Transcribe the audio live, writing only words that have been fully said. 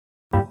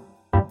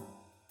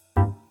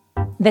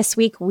This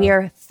week,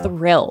 we're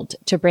thrilled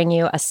to bring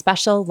you a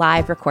special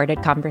live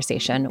recorded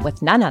conversation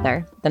with none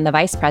other than the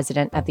Vice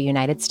President of the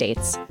United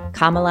States,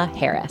 Kamala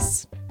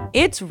Harris.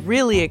 It's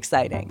really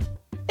exciting.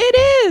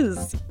 It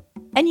is!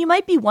 And you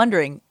might be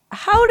wondering,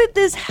 how did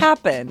this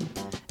happen?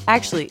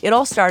 Actually, it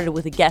all started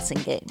with a guessing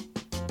game.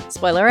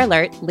 Spoiler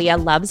alert, Leah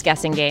loves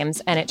guessing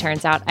games, and it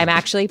turns out I'm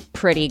actually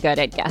pretty good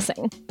at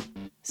guessing.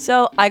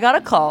 So I got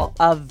a call,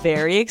 a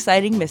very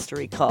exciting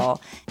mystery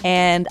call,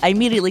 and I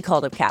immediately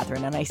called up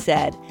Catherine and I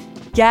said,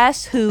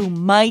 guess who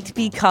might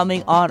be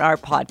coming on our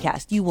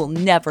podcast? You will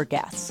never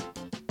guess.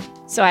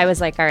 So I was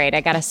like, all right,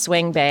 I got to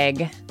swing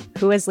big.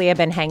 Who has Leah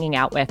been hanging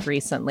out with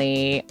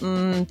recently?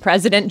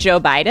 President Joe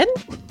Biden?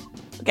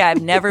 Okay,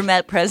 I've never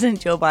met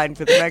President Joe Biden,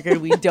 for the record.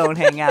 We don't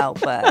hang out,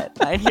 but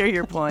I hear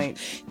your point.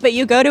 But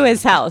you go to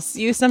his house.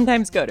 You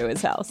sometimes go to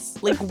his house.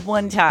 Like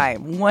one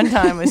time. One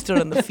time I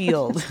stood on the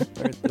field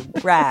or the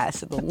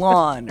grass or the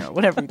lawn or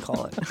whatever you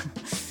call it.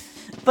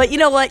 But you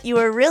know what? You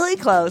were really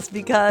close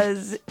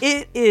because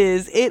we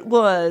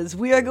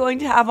are going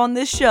to have on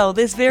this show,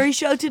 this very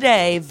show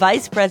today,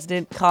 Vice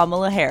President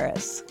Kamala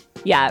Harris.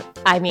 Yeah,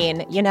 I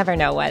mean, you never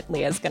know what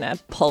Leah's going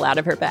to pull out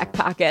of her back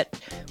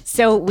pocket.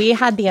 So we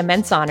had the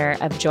immense honor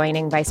of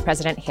joining Vice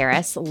President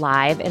Harris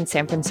live in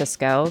San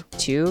Francisco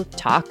to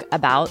talk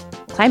about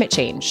climate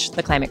change,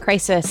 the climate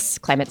crisis,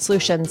 climate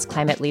solutions,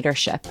 climate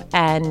leadership.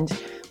 And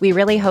we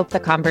really hope the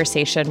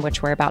conversation,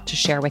 which we're about to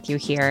share with you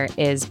here,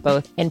 is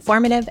both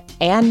informative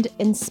and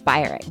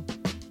inspiring.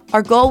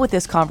 Our goal with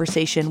this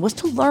conversation was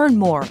to learn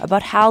more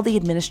about how the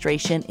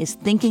administration is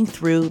thinking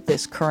through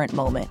this current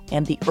moment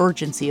and the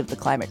urgency of the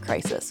climate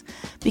crisis,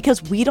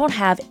 because we don't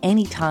have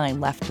any time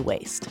left to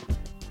waste.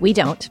 We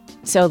don't.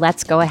 So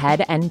let's go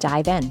ahead and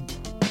dive in.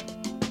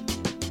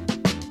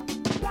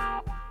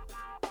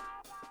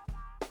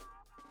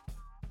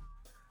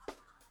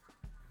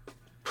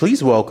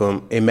 Please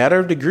welcome A Matter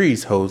of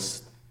Degrees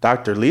hosts,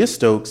 Dr. Leah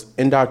Stokes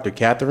and Dr.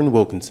 Catherine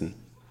Wilkinson.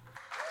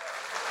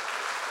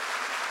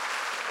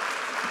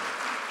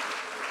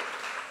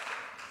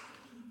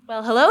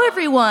 Well, hello,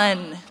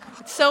 everyone.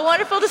 It's so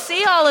wonderful to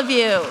see all of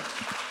you.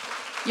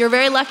 You're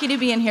very lucky to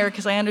be in here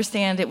because I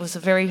understand it was a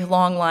very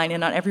long line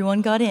and not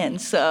everyone got in.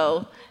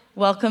 So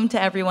welcome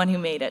to everyone who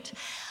made it.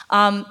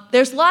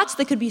 There's lots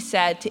that could be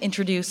said to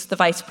introduce the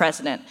vice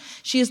president.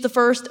 She is the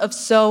first of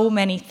so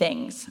many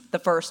things. The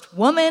first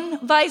woman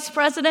vice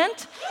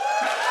president.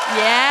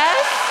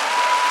 Yes.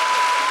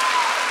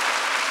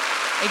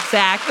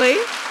 Exactly.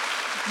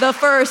 The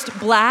first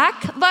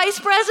black vice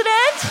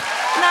president.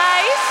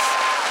 Nice.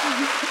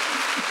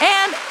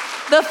 And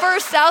the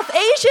first South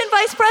Asian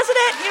vice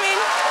president. You mean,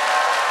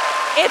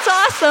 it's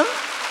awesome.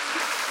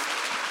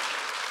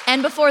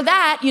 And before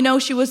that,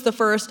 she was the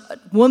first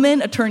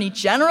woman Attorney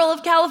General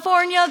of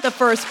California, the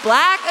first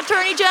black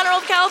Attorney General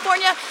of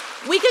California.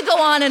 We could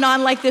go on and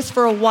on like this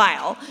for a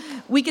while.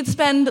 We could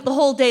spend the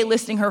whole day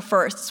listing her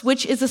firsts,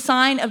 which is a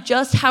sign of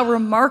just how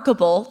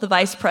remarkable the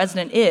vice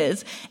president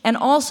is, and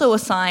also a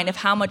sign of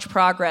how much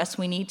progress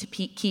we need to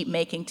keep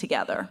making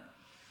together.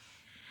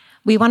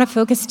 We want to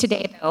focus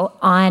today, though,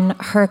 on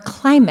her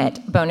climate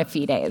bona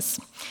fides.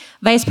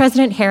 Vice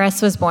President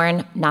Harris was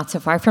born not so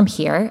far from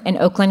here in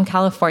Oakland,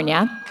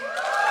 California.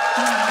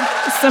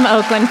 Some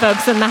Oakland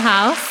folks in the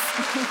house.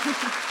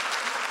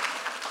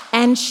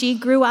 And she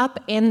grew up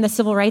in the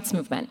civil rights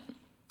movement.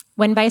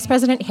 When Vice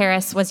President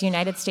Harris was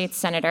United States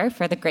Senator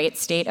for the great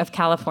state of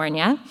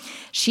California,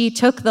 she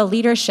took the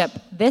leadership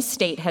this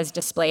state has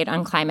displayed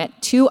on climate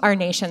to our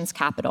nation's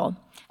capital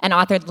and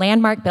authored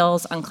landmark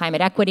bills on climate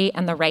equity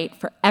and the right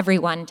for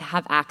everyone to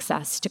have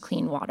access to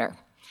clean water.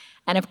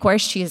 And of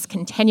course, she is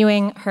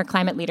continuing her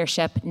climate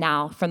leadership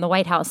now from the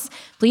White House.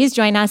 Please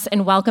join us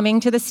in welcoming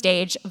to the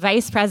stage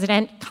Vice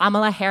President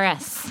Kamala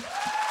Harris.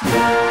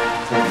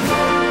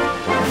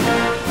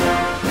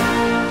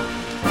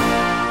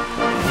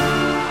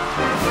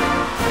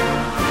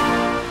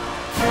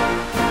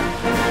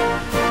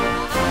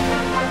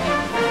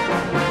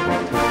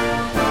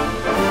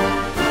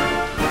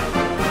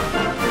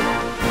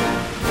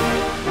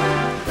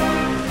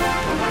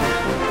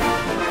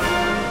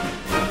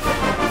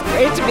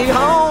 Great to be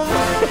home.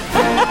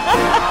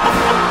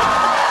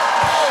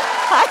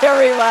 Hi,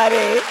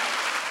 everybody.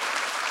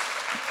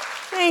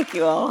 Thank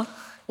you all.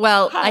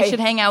 Well, Hi. I should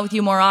hang out with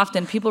you more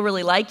often. People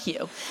really like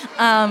you.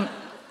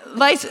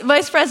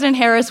 Vice President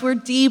Harris, we're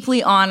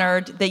deeply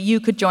honored that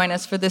you could join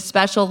us for this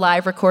special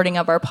live recording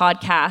of our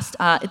podcast.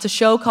 It's a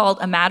show called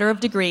A Matter of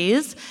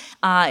Degrees.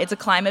 It's a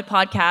climate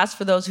podcast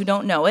for those who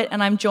don't know it,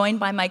 and I'm joined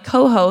by my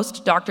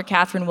co-host, Dr.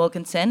 Catherine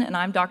Wilkinson, and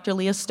I'm Dr.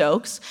 Leah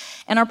Stokes.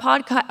 And our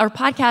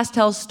podcast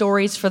tells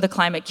stories for the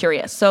climate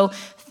curious. So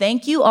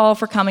thank you all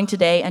for coming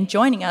today and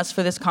joining us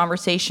for this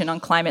conversation on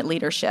climate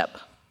leadership.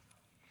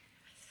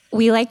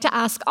 We like to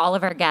ask all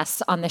of our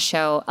guests on the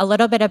show a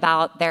little bit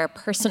about their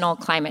personal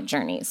climate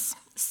journeys.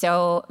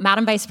 So,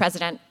 Madam Vice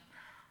President,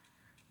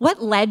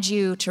 what led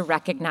you to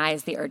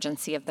recognize the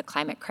urgency of the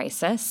climate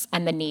crisis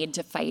and the need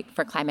to fight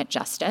for climate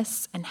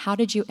justice? And how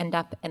did you end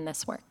up in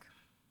this work?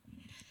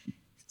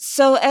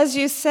 So, as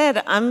you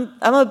said, I'm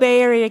a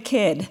Bay Area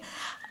kid.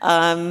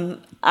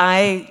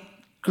 I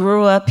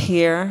grew up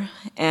here,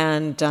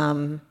 and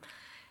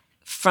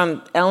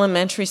from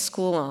elementary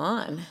school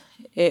on,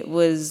 it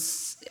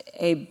was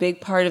a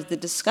big part of the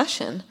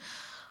discussion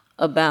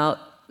about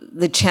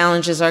the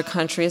challenges our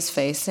country is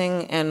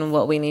facing and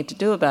what we need to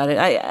do about it.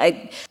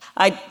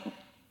 I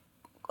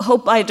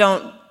hope I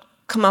don't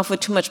come off with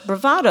too much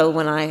bravado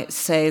when I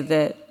say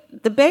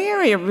that the Bay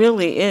Area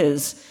really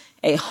is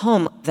a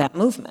home of that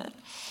movement,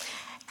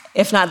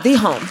 if not the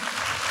home.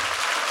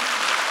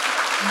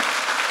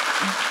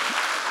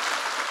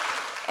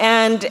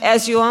 And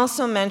as you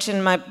also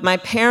mentioned, my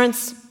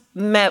parents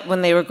met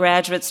when they were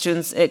graduate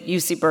students at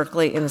UC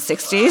Berkeley in the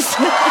 60s.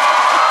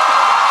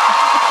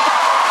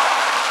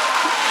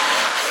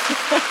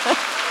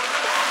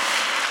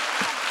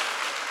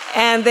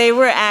 And they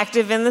were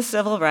active in the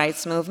civil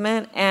rights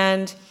movement.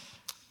 And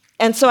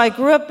so I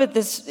grew up in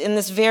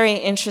this very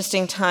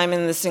interesting time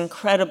in this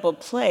incredible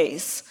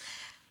place,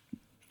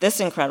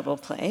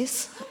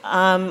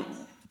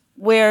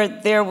 where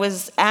there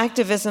was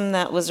activism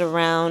that was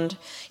around,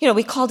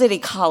 we called it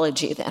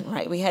ecology then,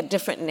 right? We had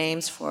different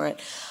names for it.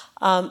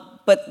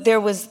 But there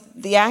was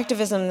the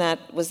activism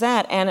that was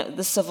that, and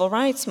the civil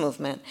rights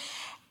movement.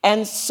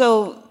 And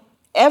so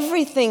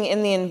everything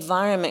in the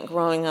environment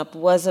growing up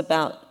was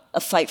about a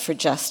fight for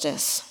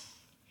justice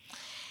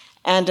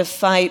and a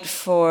fight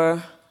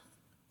for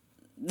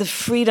the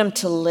freedom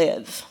to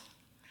live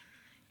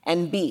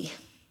and be.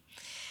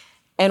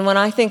 And when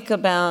I think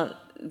about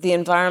the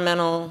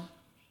environmental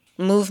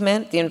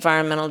movement, the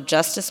environmental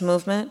justice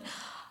movement,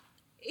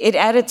 it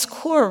at its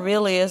core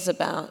really is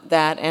about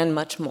that and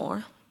much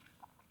more.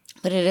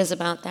 But it is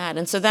about that.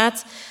 And so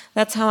that's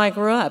how I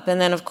grew up.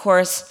 And then, of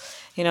course,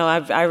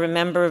 I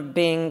remember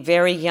being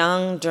very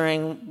young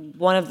during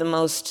one of the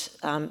most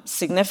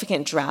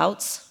significant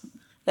droughts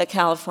that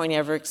California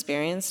ever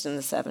experienced in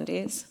the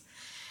 70s.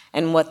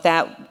 And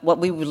what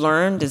we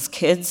learned as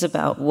kids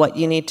about what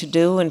you need to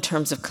do in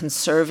terms of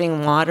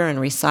conserving water and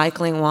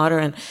recycling water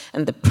and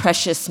the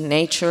precious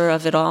nature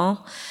of it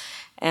all.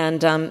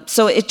 And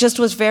so it just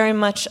was very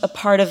much a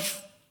part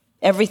of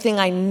everything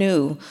I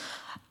knew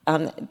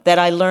that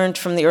I learned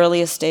from the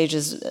earliest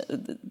stages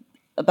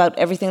about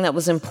everything that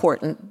was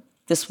important.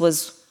 This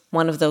was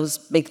one of those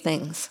big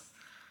things.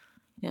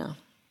 Yeah.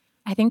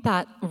 I think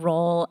that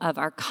role of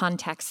our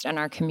context and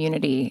our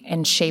community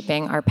in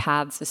shaping our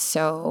paths is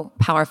so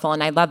powerful.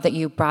 And I love that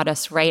you brought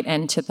us right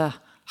into the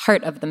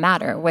heart of the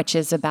matter, which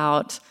is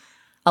about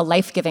a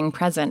life-giving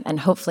present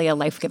and hopefully a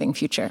life-giving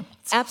future.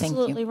 So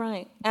absolutely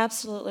right.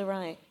 Absolutely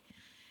right.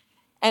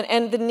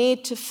 And the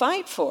need to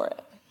fight for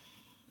it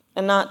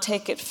and not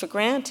take it for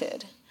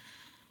granted.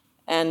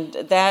 And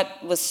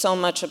that was so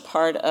much a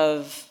part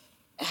of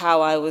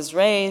how I was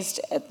raised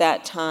at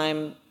that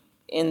time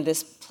in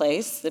this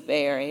place, the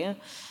Bay Area,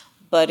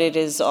 but it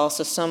is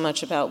also so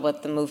much about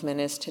what the movement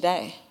is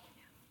today.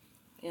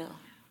 Yeah.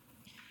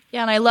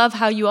 Yeah, and I love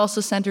how you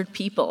also centered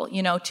people.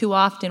 Too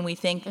often we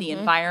think the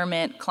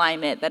environment,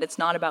 climate, that it's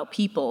not about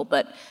people,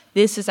 but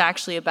this is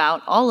actually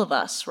about all of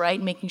us, right?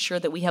 Making sure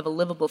that we have a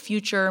livable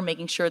future,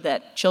 making sure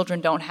that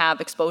children don't have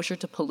exposure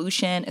to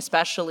pollution,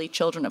 especially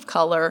children of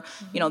color.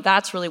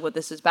 That's really what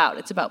this is about.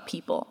 It's about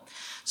people.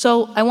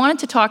 So I wanted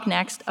to talk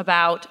next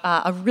about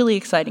a really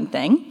exciting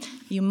thing.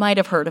 You might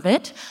have heard of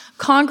it.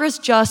 Congress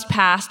just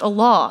passed a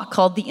law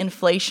called the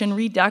Inflation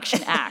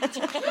Reduction Act.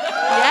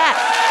 Yes.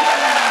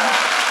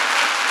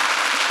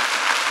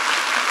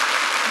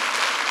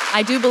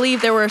 I do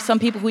believe there were some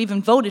people who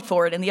even voted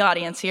for it in the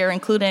audience here,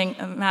 including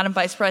Madam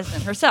Vice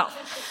President herself.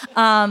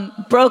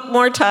 Broke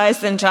more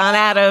ties than John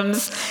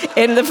Adams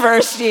in the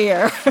first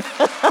year.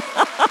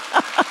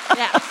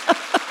 Yes.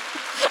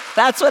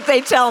 That's what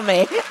they tell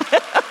me.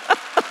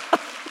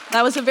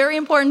 That was a very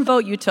important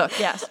vote you took,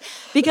 yes.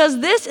 Because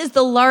this is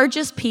the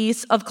largest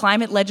piece of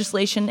climate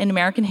legislation in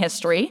American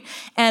history.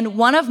 And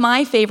one of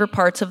my favorite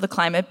parts of the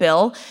climate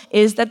bill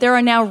is that there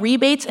are now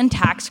rebates and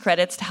tax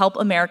credits to help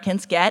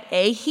Americans get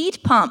a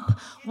heat pump.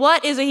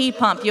 What is a heat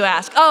pump, you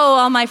ask? Oh,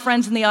 all my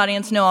friends in the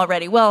audience know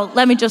already. Well,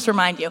 let me just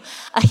remind you.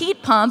 A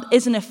heat pump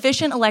is an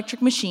efficient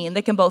electric machine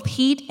that can both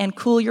heat and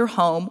cool your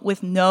home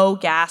with no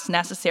gas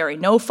necessary,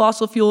 no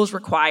fossil fuels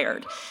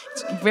required.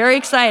 It's very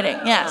exciting,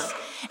 yes.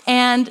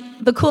 And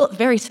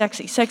very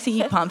sexy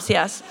heat pumps,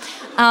 yes.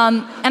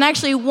 And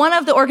actually, one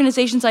of the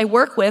organizations I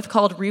work with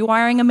called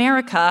Rewiring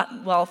America,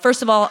 well,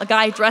 first of all, a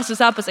guy dresses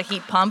up as a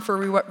heat pump for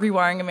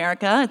Rewiring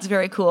America. It's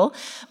very cool.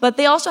 But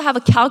they also have a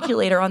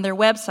calculator on their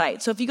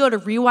website. So if you go to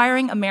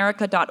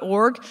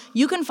rewiringamerica.org,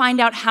 you can find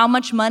out how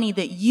much money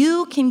that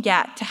you can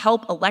get to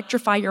help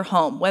electrify your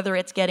home, whether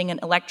it's getting an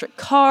electric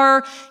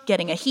car,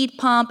 getting a heat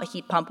pump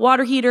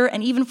water heater,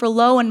 and even for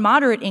low and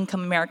moderate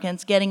income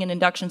Americans, getting an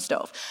induction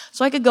stove.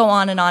 So I could go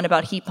on and on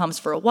about heat pumps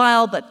for a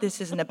while, but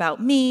this isn't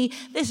about me.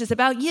 This is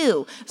about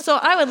you. So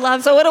I would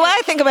love. So what do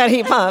I think about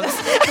heat pumps?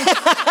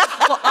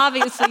 Well,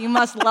 obviously you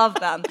must love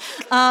them. But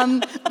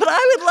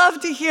I would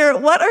love to hear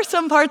what are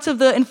some parts of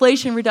the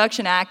Inflation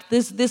Reduction Act,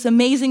 this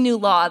amazing new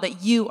law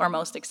that you are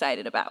most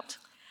excited about.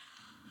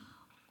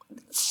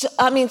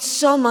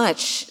 So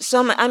much.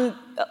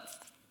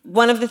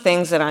 one of the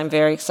things that I'm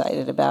very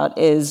excited about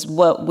is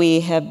what we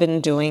have been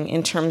doing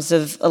in terms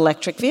of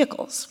electric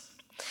vehicles.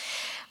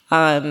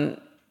 And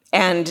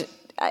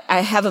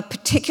I have a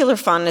particular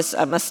fondness,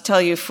 I must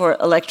tell you, for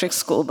electric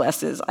school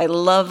buses. I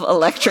love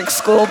electric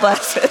school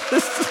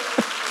buses.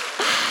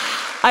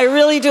 I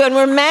really do, and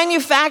we're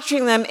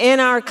manufacturing them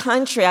in our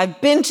country. I've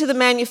been to the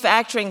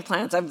manufacturing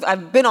plants.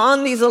 I've been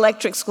on these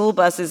electric school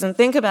buses, and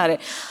think about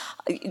it.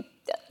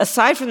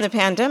 Aside from the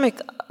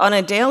pandemic, on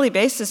a daily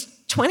basis,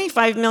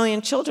 25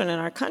 million children in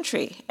our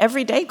country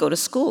every day go to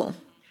school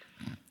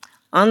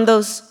on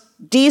those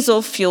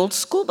diesel-fueled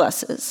school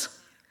buses.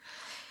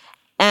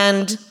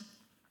 And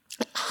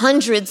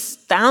hundreds,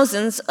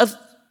 thousands of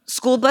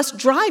school bus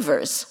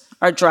drivers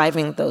are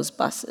driving those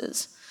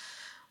buses,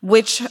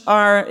 which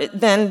are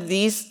then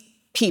these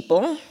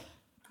people,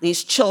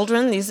 these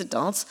children, these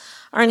adults,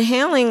 are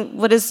inhaling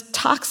what is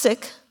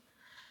toxic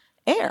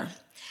air.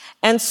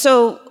 And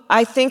so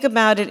I think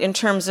about it in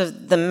terms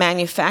of the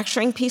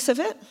manufacturing piece of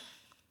it.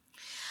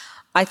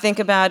 I think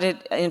about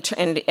it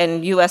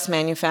in U.S.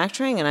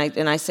 manufacturing,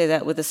 and I say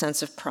that with a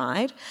sense of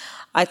pride.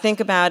 I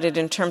think about it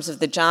in terms of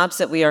the jobs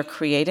that we are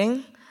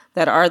creating,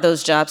 that are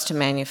those jobs to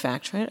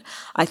manufacture it.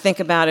 I think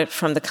about it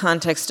from the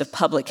context of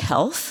public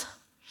health.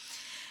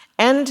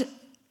 And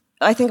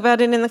I think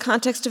about it in the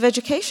context of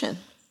education.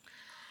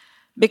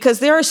 Because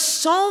there is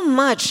so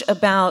much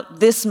about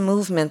this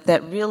movement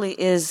that really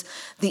is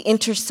the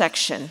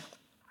intersection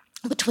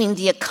between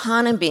the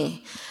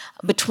economy,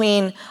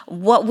 between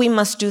what we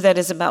must do that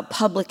is about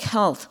public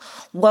health,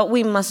 what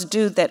we must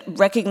do that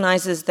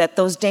recognizes that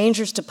those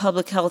dangers to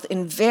public health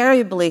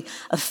invariably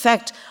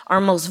affect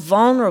our most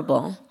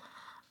vulnerable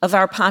of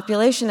our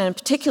population, and in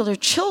particular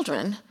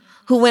children,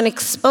 who when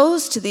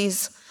exposed to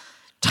these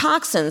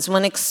toxins,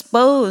 when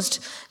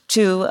exposed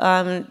to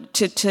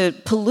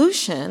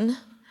pollution,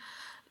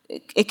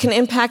 it can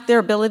impact their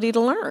ability to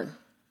learn.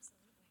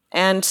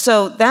 And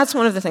so that's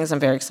one of the things I'm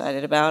very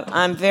excited about.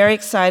 I'm very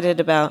excited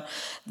about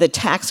the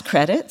tax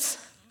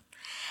credits.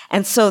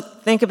 And so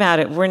think about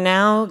it. We're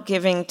now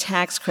giving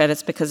tax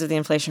credits because of the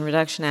Inflation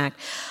Reduction Act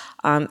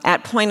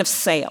at point of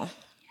sale.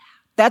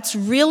 That's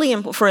really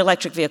important for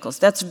electric vehicles.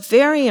 That's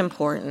very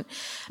important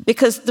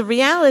because the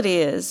reality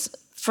is,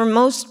 for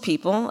most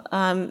people,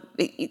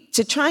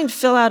 to try and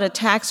fill out a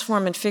tax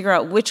form and figure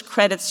out which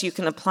credits you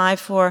can apply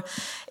for,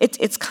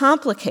 it's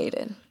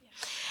complicated.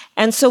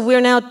 And so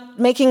we're now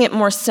making it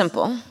more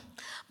simple,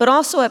 but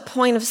also at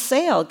point of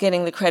sale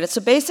getting the credit.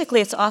 So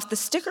basically it's off the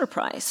sticker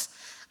price,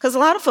 because a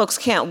lot of folks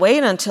can't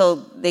wait until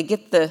they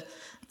get the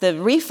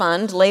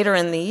refund later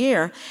in the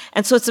year.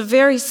 And so it's a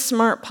very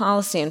smart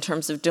policy in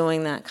terms of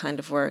doing that kind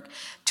of work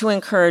to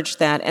encourage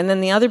that. And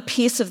then the other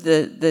piece of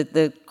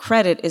the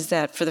credit is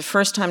that for the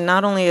first time,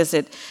 not only is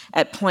it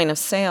at point of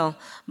sale,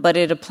 but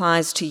it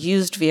applies to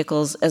used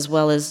vehicles as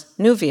well as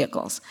new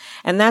vehicles.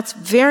 And that's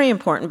very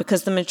important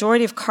because the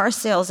majority of car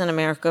sales in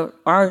America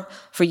are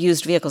for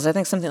used vehicles. I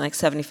think something like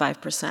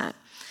 75%.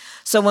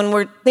 So when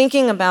we're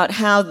thinking about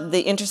how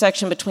the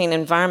intersection between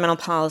environmental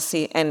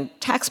policy and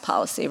tax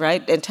policy,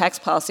 right? And tax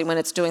policy, when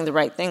it's doing the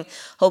right thing,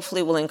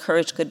 hopefully will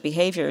encourage good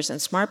behaviors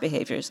and smart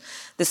behaviors.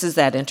 This is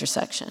that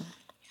intersection.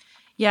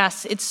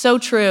 Yes, it's so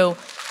true.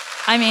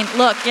 I mean,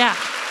 look, yeah.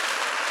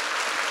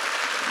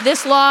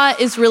 This law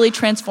is really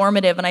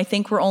transformative, and I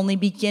think we're only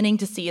beginning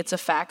to see its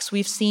effects.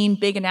 We've seen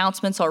big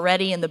announcements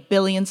already in the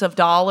billions of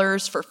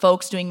dollars for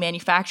folks doing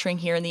manufacturing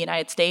here in the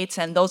United States,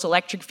 and those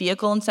electric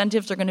vehicle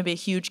incentives are going to be a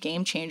huge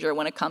game changer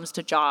when it comes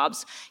to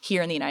jobs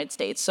here in the United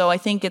States. So I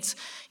think it's,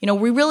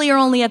 we really are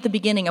only at the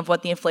beginning of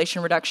what the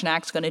Inflation Reduction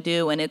Act is going to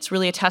do, and it's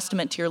really a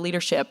testament to your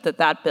leadership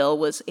that bill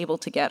was able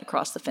to get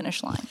across the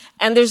finish line.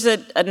 And there's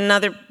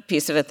another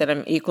piece of it that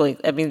I'm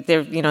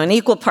they're, in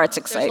equal parts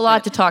excited. There's a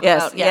lot to talk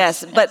about.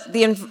 Yes. But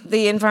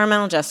the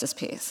environmental justice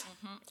piece.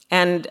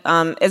 And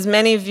as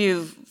many of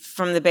you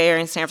from the Bay Area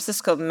and San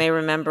Francisco may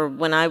remember,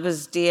 when I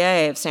was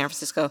DA of San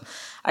Francisco,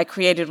 I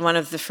created one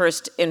of the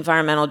first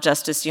environmental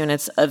justice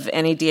units of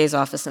any DA's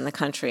office in the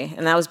country.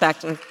 And that was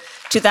back in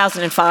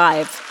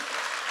 2005.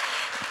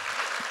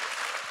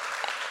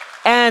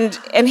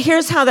 And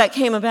here's how that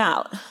came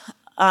about.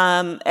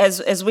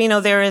 As we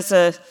know, there is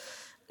a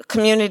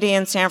community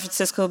in San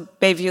Francisco,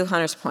 Bayview,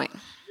 Hunters Point.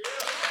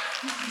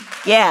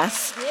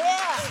 Yes. Yeah.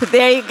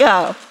 There you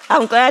go.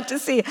 I'm glad to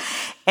see you.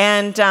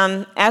 And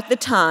at the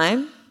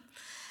time,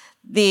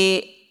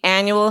 the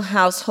annual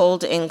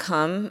household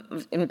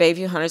income in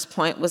Bayview, Hunters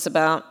Point was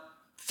about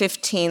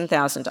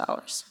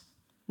 $15,000,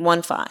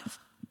 15.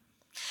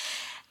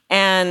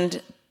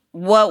 And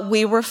what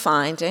we were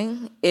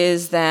finding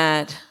is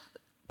that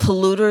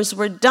polluters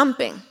were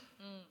dumping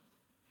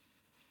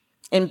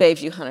in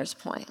Bayview, Hunters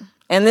Point.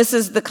 And this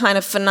is the kind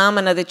of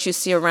phenomena that you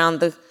see around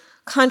the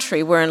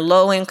country, where in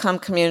low-income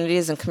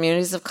communities and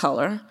communities of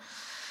color,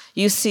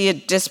 you see a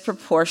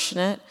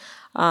disproportionate,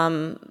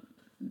 bad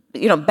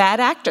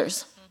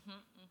actors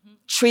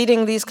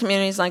treating these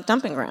communities like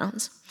dumping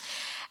grounds.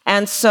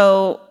 And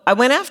so I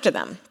went after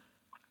them.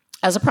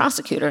 as a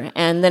prosecutor.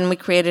 And then we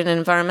created an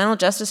environmental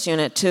justice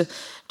unit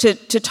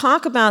to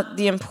talk about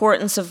the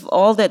importance of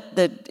all that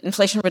the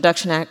Inflation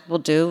Reduction Act will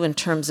do in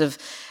terms of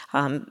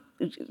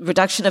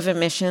reduction of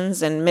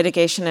emissions and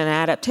mitigation and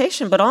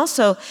adaptation, but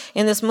also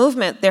in this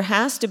movement, there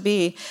has to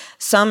be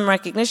some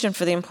recognition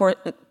for the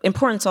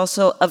importance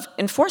also of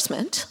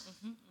enforcement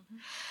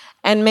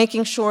and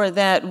making sure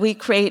that we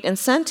create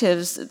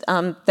incentives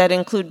that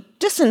include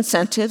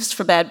disincentives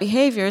for bad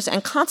behaviors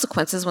and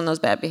consequences when those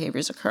bad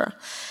behaviors occur.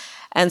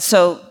 And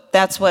so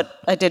that's what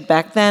I did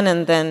back then,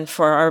 and then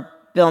for our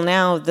bill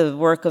now, the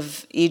work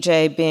of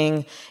EJ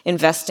being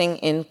investing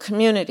in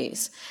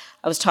communities.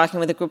 I was talking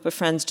with a group of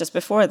friends just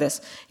before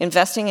this,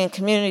 investing in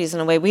communities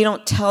in a way we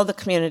don't tell the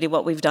community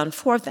what we've done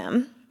for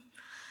them.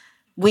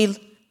 We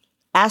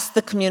ask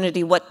the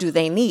community what do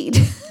they need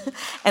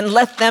and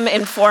let them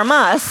inform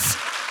us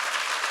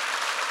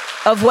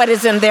of what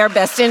is in their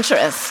best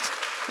interest,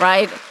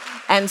 right?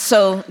 And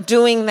so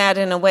doing that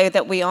in a way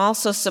that we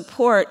also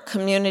support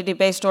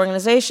community-based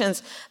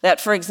organizations that,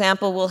 for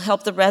example, will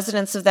help the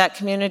residents of that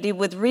community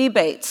with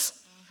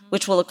rebates,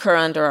 which will occur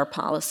under our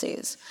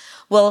policies.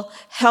 Will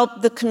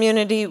help the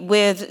community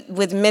with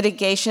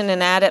mitigation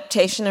and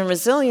adaptation and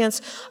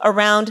resilience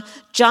around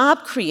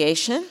job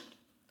creation,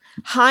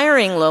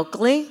 hiring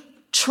locally,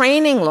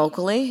 training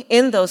locally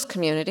in those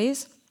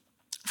communities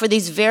for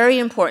these very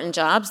important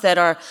jobs that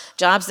are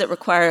jobs that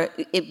require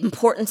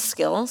important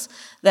skills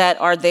that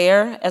are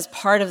there as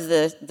part of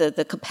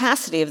the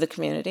capacity of the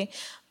community,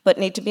 but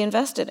need to be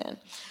invested in.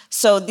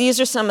 So these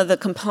are some of the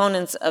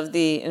components of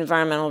the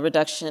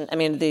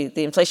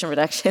the Inflation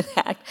Reduction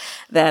Act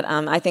that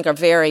I think are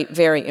very,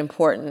 very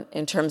important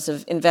in terms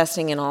of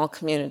investing in all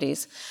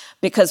communities,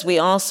 because we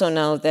also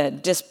know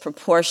that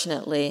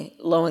disproportionately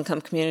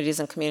low-income communities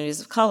and communities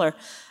of color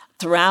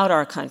throughout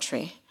our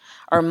country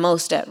are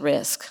most at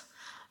risk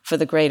for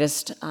the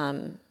greatest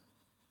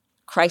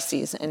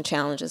crises and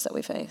challenges that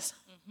we face.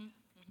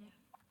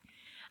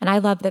 And I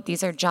love that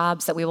these are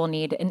jobs that we will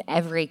need in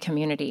every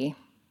community,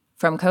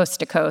 from coast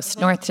to coast,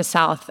 north to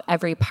south,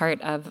 every part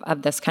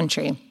of this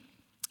country.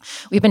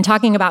 We've been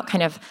talking about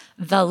kind of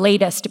the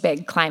latest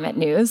big climate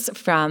news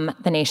from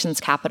the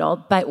nation's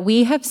capital, but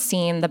we have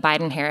seen the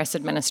Biden-Harris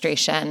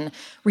administration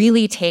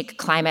really take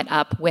climate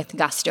up with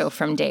gusto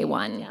from day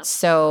one. Yeah.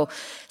 So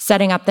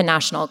setting up the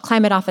National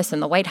Climate Office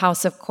in the White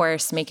House, of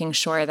course, making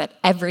sure that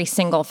every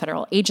single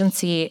federal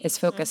agency is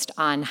focused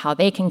on how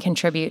they can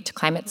contribute to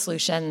climate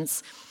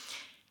solutions.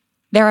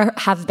 There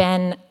have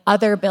been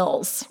other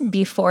bills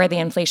before the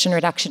Inflation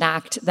Reduction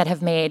Act that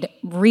have made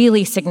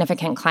really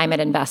significant climate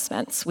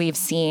investments. We've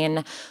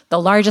seen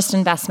the largest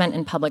investment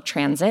in public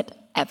transit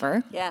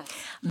ever. Yes.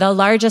 The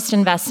largest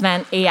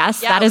investment,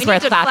 yes, that is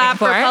worth clapping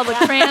for. Public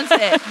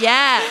transit,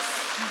 yes.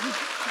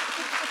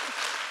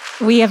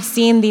 We have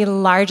seen the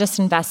largest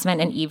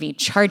investment in EV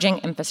charging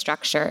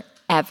infrastructure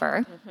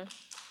ever.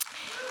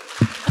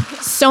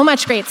 So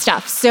much great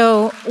stuff.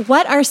 So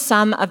what are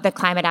some of the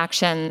climate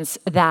actions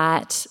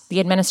that the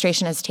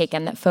administration has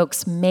taken that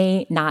folks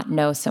may not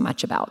know so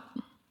much about?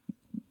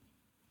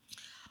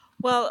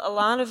 Well, a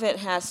lot of it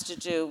has to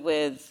do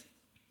with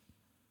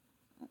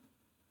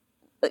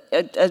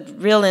a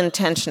real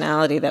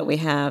intentionality that we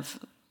have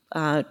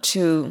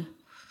to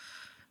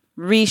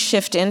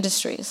reshift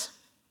industries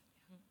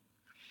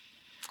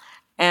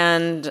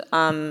and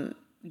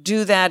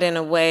do that in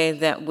a way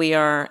that we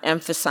are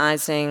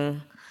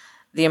emphasizing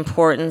the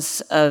importance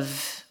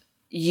of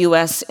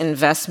U.S.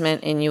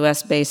 investment in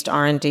U.S.-based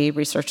R&D,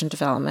 research and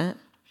development.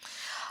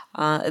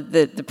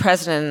 The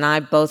president and I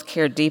both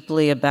care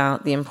deeply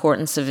about the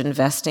importance of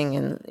investing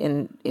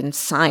in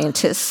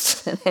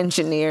scientists and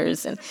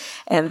engineers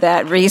and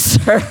that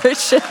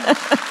research.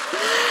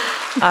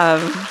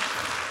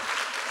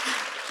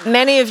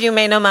 Many of you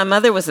may know my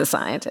mother was a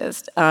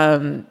scientist.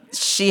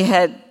 She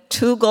had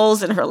 2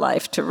 goals in her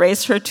life: to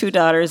raise her 2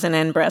 daughters and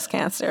end breast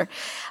cancer.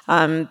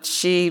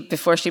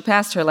 Before she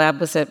passed, her lab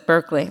was at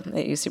Berkeley,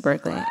 at UC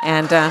Berkeley.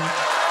 And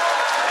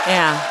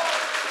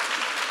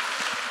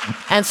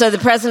And so the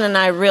president and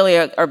I really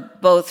are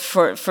both,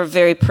 for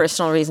very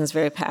personal reasons,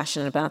 very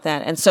passionate about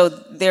that. And so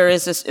there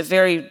is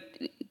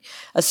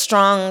a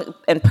strong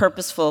and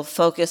purposeful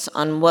focus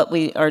on what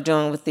we are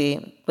doing with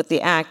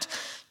the act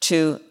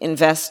to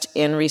invest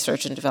in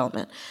research and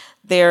development.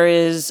 There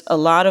is a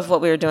lot of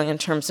what we are doing in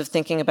terms of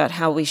thinking about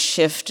how we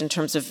shift in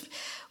terms of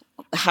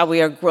how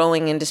we are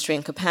growing industry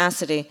and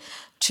capacity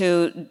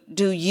to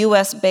do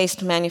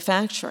U.S.-based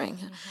manufacturing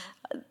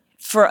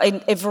for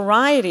a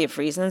variety of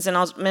reasons, and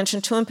I'll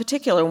mention 2 in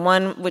particular.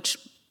 One which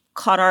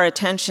caught our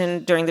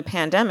attention during the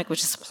pandemic,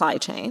 which is supply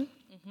chain.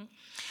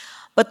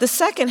 But the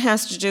second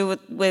has to do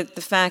with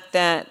the fact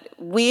that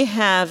we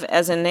have,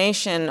 as a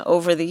nation,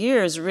 over the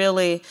years,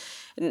 really,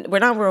 we're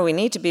not where we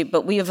need to be,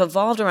 but we have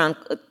evolved around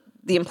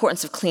the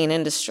importance of clean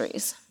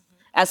industries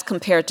as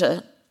compared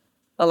to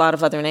a lot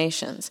of other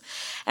nations.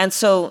 And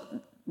so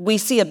we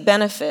see a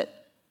benefit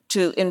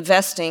to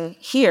investing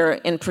here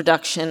in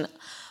production,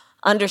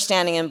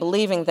 understanding and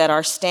believing that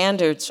our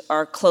standards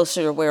are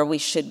closer to where we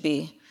should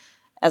be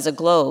as a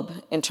globe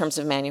in terms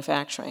of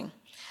manufacturing.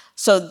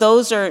 So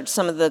those are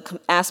some of the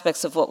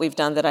aspects of what we've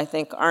done that I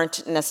think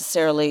aren't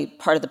necessarily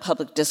part of the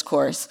public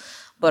discourse,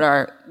 but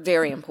are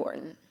very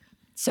important.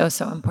 So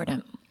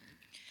important.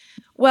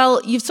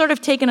 Well, you've sort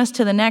of taken us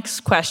to the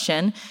next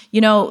question.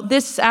 You know,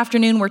 this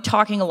afternoon we're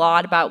talking a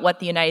lot about what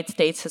the United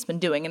States has been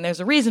doing, and there's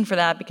a reason for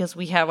that because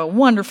we have a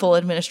wonderful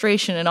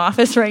administration in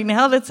office right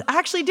now that's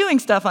actually doing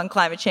stuff on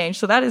climate change,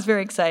 so that is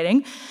very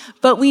exciting.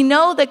 But we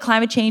know that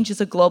climate change is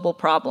a global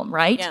problem,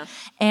 right? Yeah.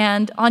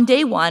 And on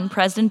day one,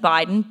 President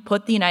Biden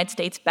put the United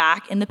States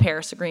back in the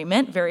Paris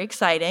Agreement, very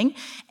exciting.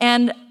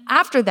 And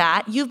after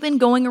that, you've been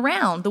going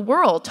around the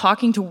world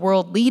talking to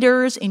world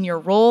leaders in your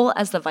role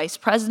as the vice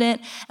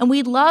president, and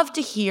we'd love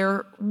to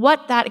hear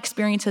what that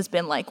experience has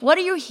been like. What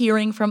are you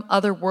hearing from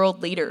other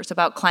world leaders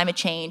about climate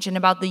change and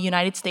about the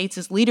United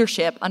States'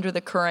 leadership under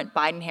the current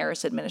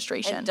Biden-Harris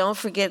administration? And don't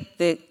forget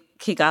the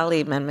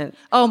Kigali Amendment.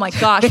 Oh my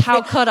gosh,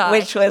 how could I?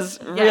 Which was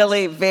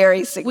really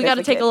very significant. We got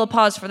to take a little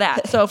pause for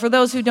that. So for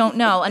those who don't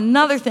know,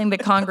 another thing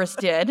that Congress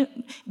did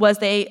was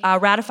they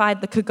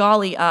ratified the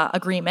Kigali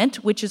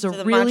Agreement, which is a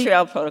the really...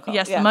 Montreal Protocol.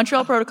 Yes, Yeah. the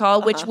Montreal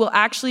Protocol, which will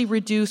actually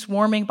reduce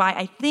warming by,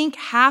 I think,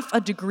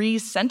 0.5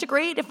 degrees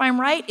centigrade, if I'm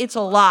right. It's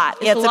a lot.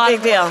 Yeah, it's a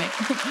big deal.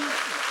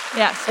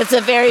 Yes. It's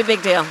a very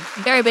big deal.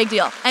 Very big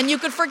deal. And you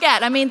could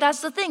forget. I mean,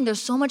 that's the thing.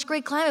 There's so much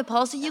great climate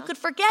policy, you could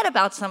forget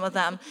about some of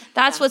them.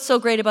 That's what's so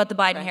great about the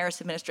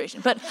Biden-Harris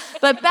administration. But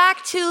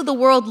back to the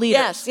world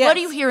leaders. Yes. What are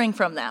you hearing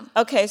from them?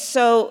 Okay,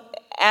 so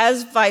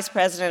as vice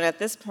president at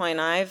this point,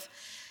 I've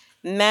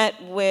met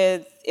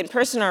with, in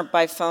person or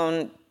by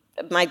phone,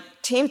 my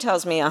team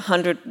tells me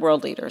 100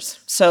 world leaders.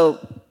 So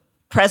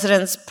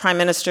presidents, prime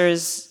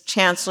ministers,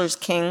 chancellors,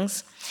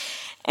 kings,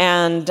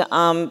 and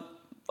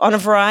on a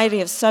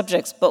variety of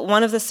subjects. But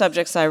one of the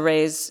subjects I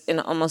raise in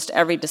almost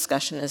every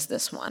discussion is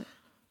this one.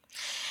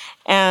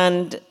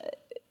 And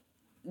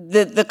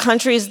the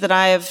countries that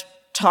I have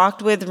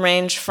talked with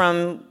range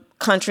from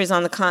countries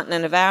on the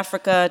continent of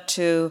Africa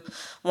to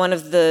one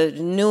of the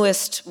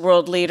newest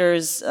world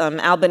leaders,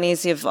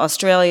 Albanese of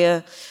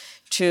Australia,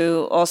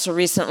 to also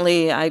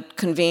recently I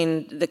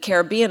convened the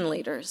Caribbean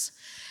leaders.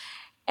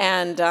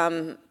 And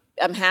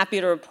I'm happy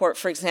to report,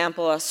 for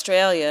example,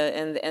 Australia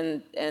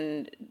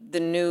and the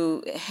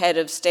new head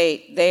of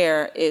state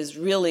there is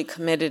really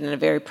committed in a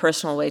very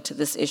personal way to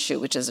this issue,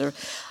 which is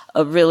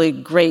a really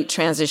great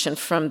transition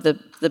from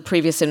the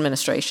previous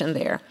administration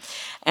there.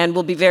 And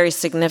will be very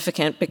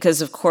significant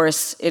because, of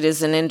course, it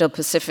is an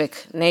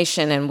Indo-Pacific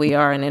nation, and we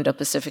are an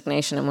Indo-Pacific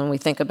nation. And when we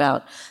think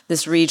about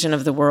this region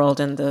of the world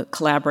and the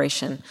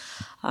collaboration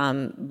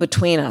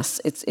between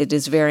us, it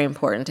is very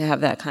important to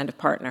have that kind of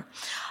partner.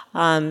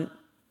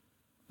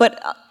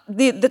 But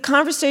the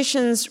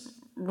conversations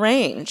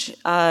range.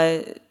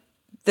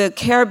 The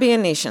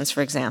Caribbean nations,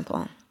 for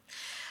example,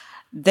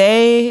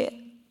 they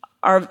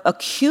are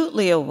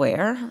acutely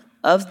aware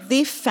of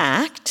the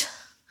fact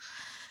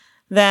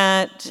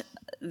that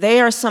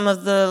they are some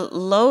of the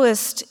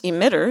lowest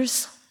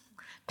emitters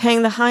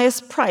paying the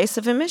highest price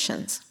of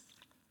emissions.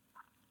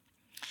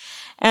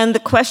 And the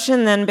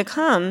question then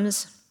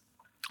becomes,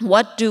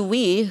 what do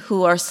we,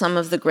 who are some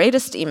of the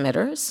greatest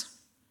emitters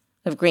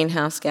of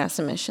greenhouse gas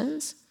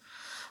emissions,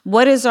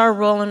 what is our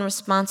role and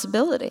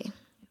responsibility?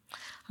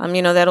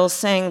 You know, that old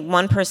saying,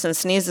 one person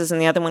sneezes and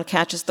the other one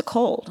catches the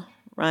cold,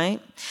 right?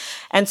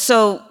 And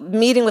so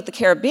meeting with the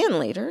Caribbean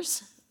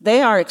leaders,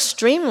 they are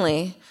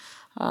extremely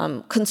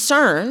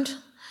concerned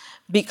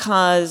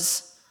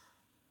because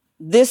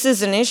this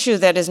is an issue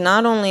that is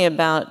not only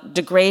about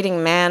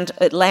degrading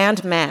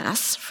land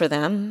mass for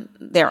them,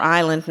 their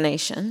island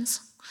nations,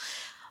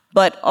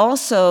 but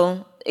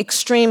also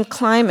extreme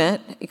climate,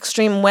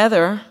 extreme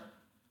weather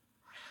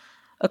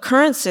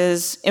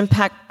occurrences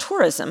impact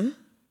tourism,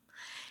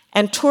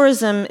 and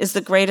tourism is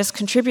the greatest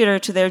contributor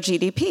to their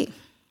GDP.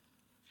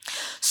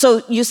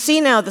 So you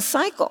see now the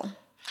cycle,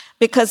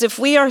 because if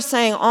we are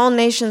saying all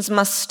nations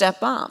must step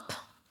up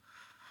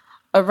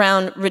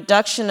around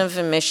reduction of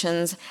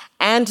emissions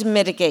and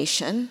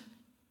mitigation,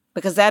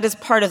 because that is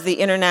part of the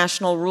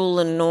international rule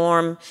and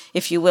norm,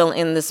 if you will,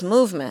 in this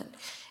movement,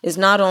 is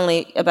not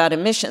only about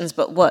emissions,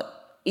 but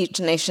what each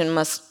nation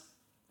must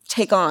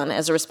take on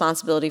as a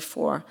responsibility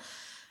for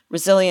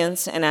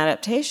resilience and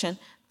adaptation.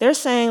 They're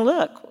saying,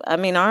 look, I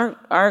mean,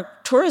 our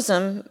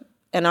tourism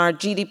and our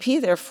GDP,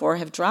 therefore,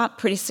 have dropped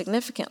pretty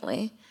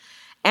significantly,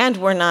 and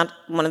we're not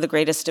one of the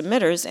greatest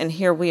emitters, and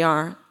here we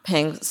are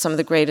paying some of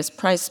the greatest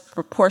price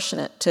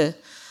proportionate to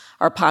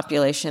our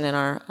population and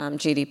our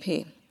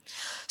GDP.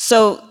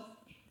 So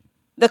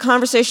the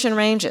conversation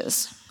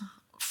ranges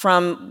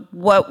from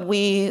what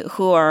we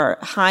who are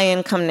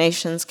high-income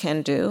nations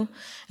can do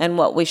and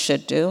what we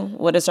should do,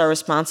 what is our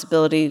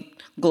responsibility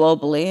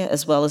globally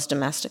as well as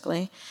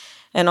domestically,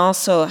 and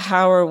also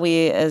how are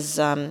we as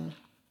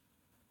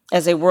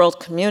a world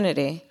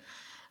community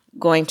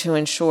going to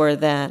ensure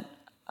that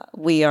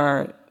we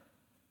are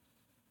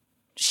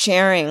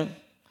sharing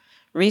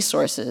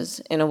resources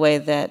in a way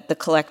that the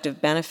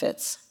collective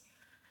benefits.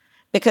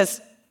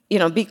 Because, you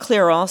know, be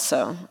clear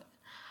also,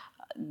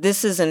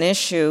 this is an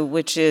issue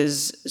which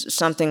is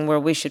something where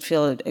we should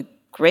feel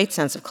great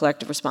sense of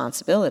collective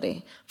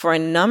responsibility for a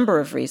number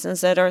of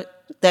reasons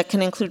that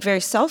can include very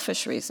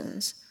selfish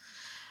reasons.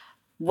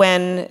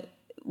 When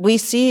we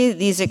see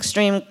these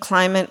extreme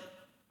climate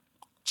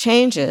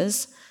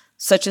changes,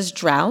 such as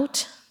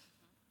drought,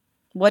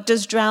 what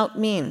does drought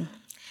mean?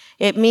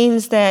 It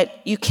means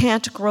that you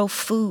can't grow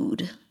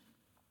food.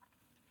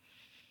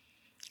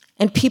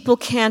 And people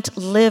can't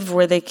live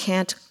where they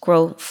can't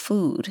grow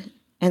food.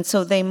 And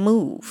so they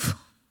move.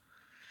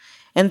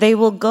 And they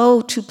will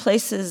go to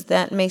places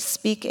that may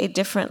speak a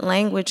different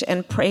language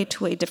and pray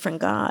to a different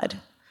God,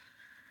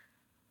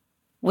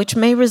 which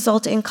may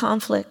result in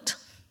conflict.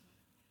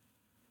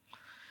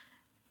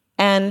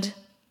 And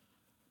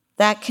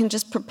that can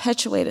just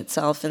perpetuate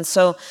itself. And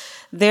so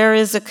there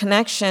is a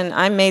connection.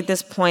 I made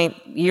this point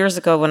years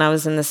ago when I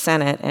was in the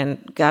Senate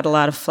and got a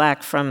lot of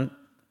flack from,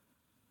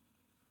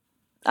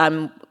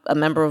 I'm a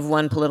member of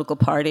one political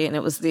party, and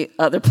it was the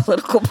other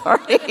political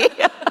party.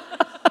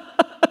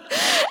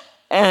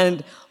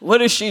 And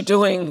what is she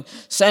doing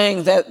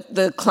saying that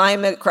the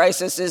climate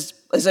crisis is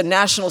a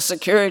national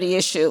security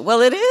issue?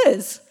 Well, it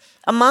is.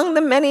 Among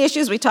the many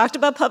issues, we talked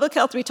about public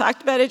health, we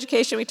talked about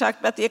education, we talked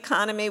about the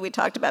economy, we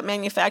talked about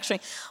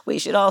manufacturing. We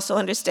should also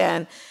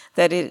understand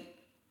that it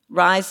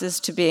rises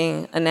to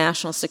being a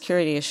national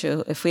security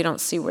issue if we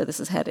don't see where this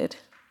is headed.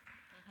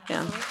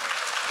 Yeah.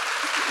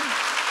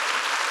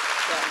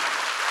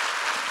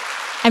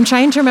 I'm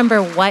trying to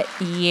remember what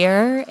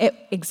year it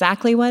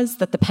exactly was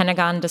that the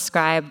Pentagon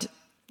described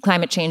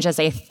climate change as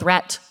a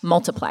threat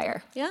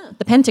multiplier. Yeah.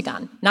 The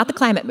Pentagon, not the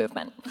climate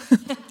movement.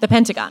 The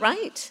Pentagon.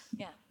 Right.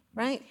 Yeah.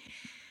 Right.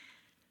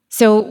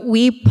 So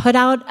we put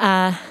out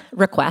a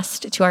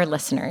request to our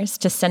listeners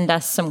to send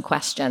us some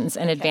questions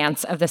in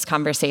advance of this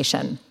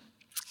conversation.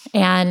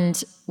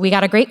 And we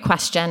got a great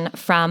question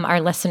from our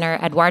listener,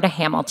 Edwarda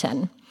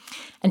Hamilton.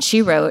 And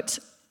she wrote,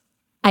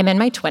 I'm in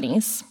my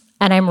 20s,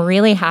 and I'm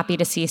really happy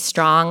to see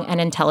strong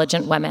and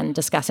intelligent women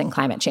discussing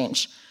climate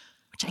change,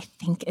 which I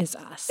think is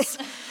us.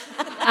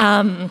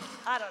 I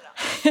don't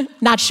know.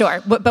 Not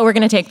sure, but we're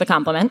going to take the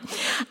compliment.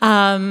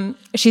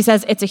 She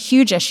says, it's a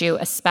huge issue,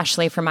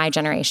 especially for my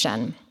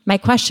generation. My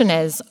question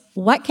is,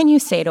 what can you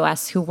say to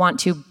us who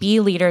want to be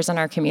leaders in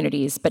our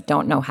communities but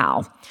don't know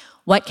how?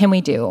 What can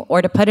we do?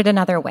 Or to put it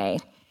another way,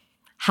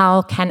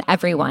 how can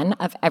everyone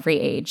of every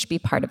age be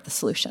part of the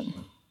solution?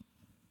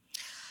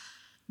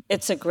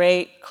 It's a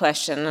great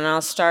question, and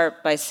I'll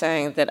start by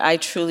saying that I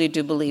truly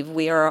do believe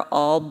we are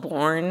all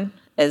born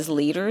as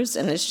leaders,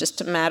 and it's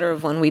just a matter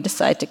of when we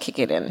decide to kick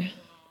it in.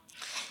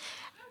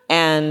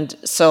 And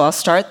so I'll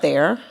start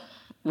there,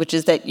 which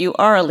is that you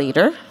are a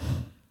leader,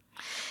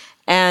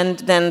 and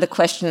then the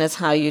question is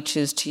how you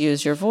choose to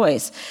use your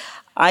voice.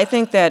 I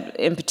think that,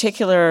 in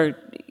particular,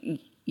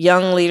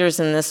 young leaders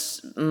in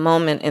this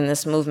moment, in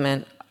this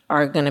movement,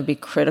 are going to be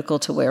critical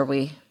to where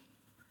we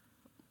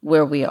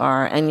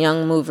are, and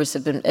young leaders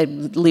have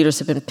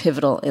been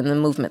pivotal in the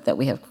movement that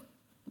we have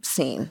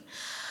seen.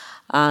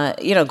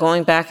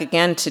 Going back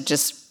again to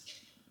just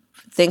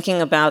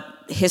thinking about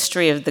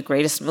history of the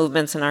greatest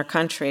movements in our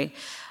country,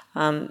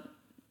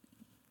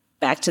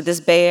 back to this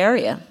Bay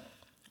Area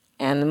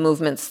and the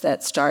movements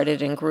that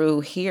started and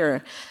grew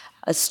here,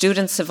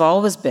 students have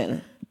always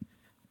been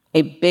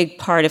a big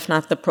part, if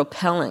not the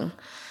propelling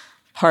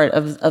part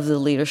of the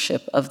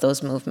leadership of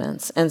those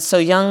movements. And so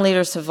young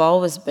leaders have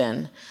always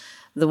been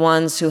the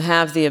ones who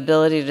have the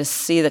ability to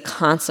see the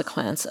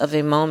consequence of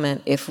a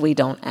moment if we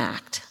don't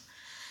act.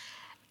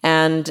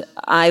 And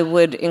I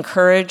would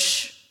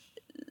encourage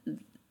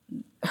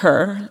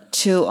her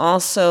to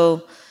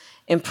also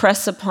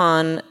impress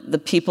upon the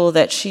people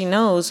that she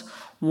knows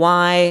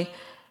why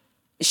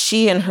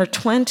she in her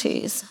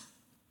 20s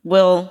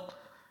will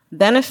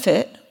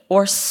benefit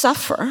or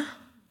suffer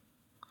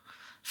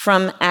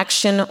from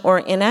action or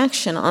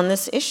inaction on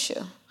this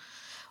issue.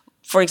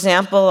 For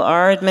example,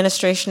 our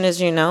administration,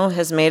 as you know,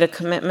 has made a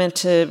commitment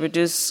to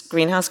reduce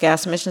greenhouse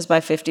gas emissions by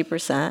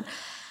 50%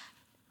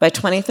 by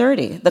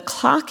 2030. The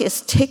clock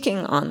is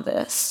ticking on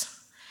this.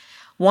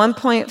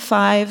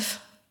 1.5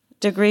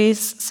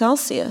 degrees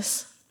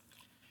Celsius.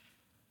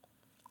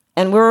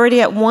 And we're already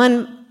at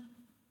 1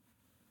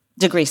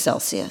 degree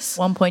Celsius.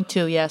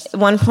 1.2, yes.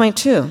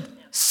 1.2.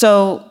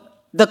 So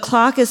the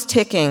clock is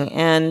ticking,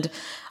 and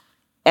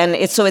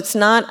it's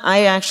not,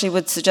 I actually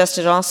would suggest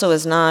it also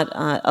is not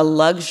a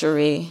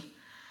luxury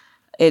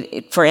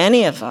for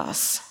any of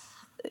us.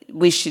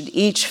 We should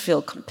each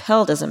feel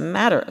compelled as a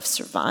matter of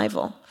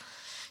survival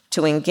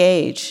to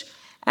engage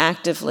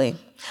actively.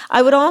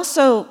 I would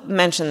also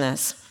mention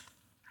this.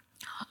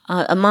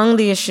 Among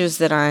the issues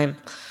that I'm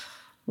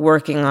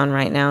working on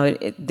right now,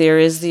 there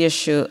is the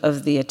issue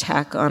of the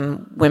attack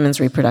on women's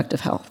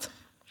reproductive health.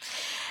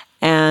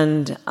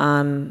 And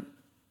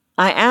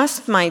I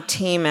asked my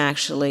team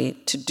actually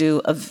to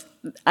do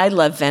I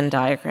love Venn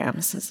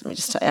diagrams. Let me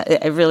just tell you,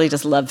 I really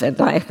just love Venn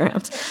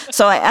diagrams.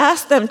 So I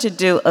asked them to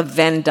do a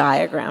Venn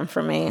diagram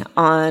for me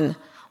on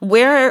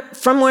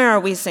from where are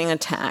we seeing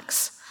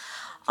attacks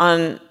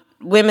on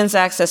women's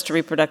access to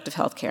reproductive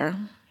health care,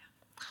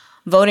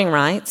 voting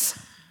rights,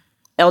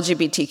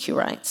 LGBTQ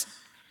rights.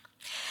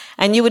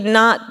 And you would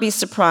not be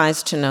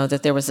surprised to know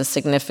that there was a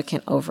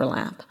significant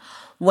overlap.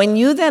 When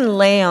you then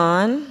lay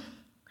on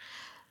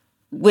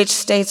which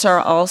states are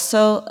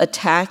also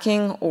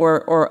attacking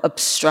or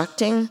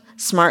obstructing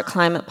smart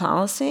climate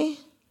policy,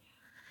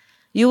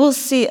 you will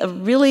see a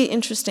really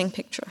interesting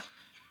picture.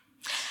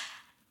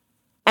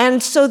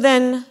 And so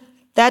then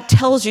that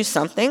tells you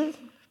something,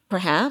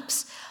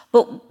 perhaps,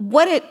 but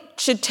what it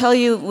should tell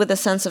you with a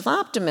sense of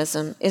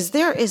optimism is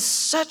there is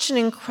such an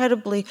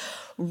incredibly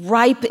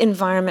ripe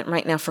environment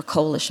right now for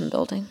coalition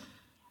building,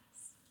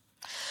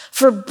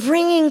 for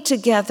bringing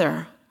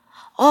together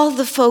all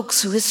the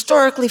folks who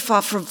historically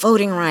fought for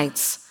voting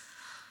rights,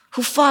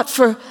 who fought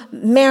for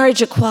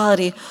marriage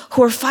equality,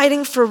 who are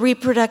fighting for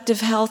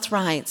reproductive health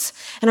rights,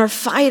 and are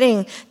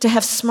fighting to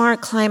have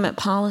smart climate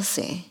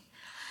policy.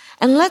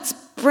 And let's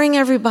bring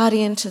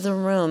everybody into the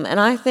room. And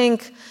I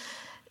think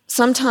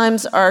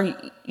sometimes our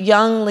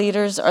young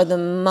leaders are the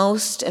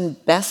most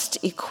and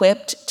best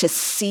equipped to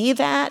see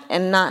that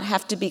and not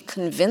have to be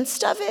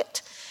convinced of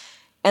it,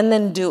 and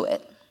then do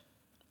it.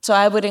 So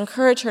I would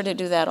encourage her to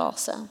do that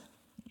also.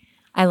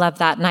 I love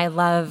that. And I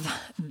love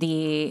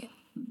the,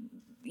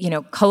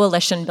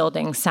 coalition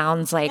building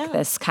sounds like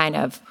this kind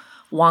of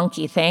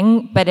wonky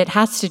thing, but it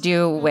has to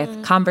do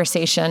with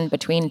conversation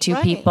between two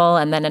people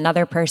and then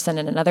another person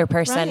and another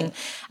person. Right.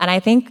 And I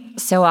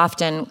think so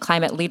often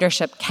climate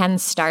leadership can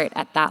start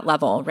at that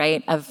level,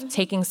 right? Of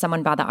taking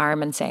someone by the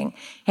arm and saying,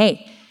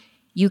 hey,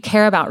 you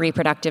care about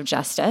reproductive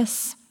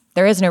justice.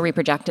 There is no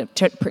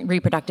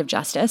reproductive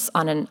justice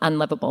on an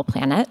unlivable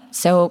planet.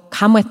 So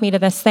come with me to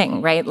this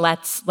thing, right?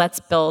 Let's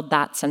build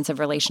that sense of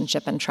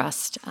relationship and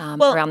trust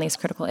around these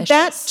critical issues.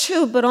 That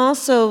too, but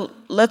also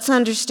let's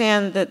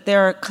understand that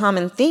there are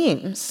common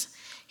themes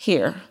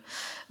here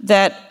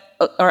that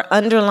are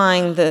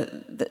underlying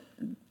the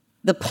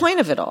point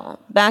of it all.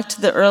 Back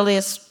to the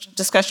earliest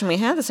discussion we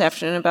had this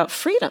afternoon about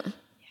freedom.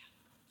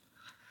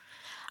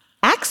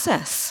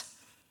 Access,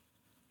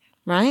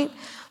 right?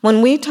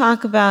 When we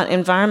talk about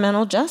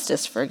environmental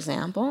justice, for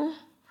example,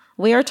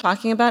 we are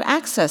talking about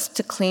access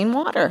to clean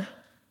water,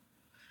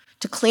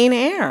 to clean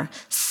air.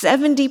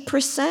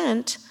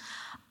 70%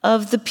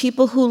 of the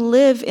people who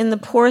live in the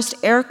poorest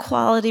air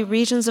quality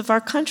regions of our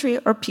country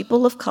are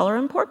people of color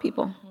and poor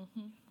people.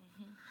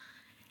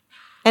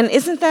 And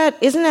isn't that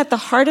the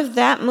heart of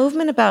that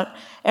movement about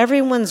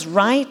everyone's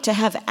right to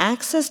have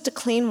access to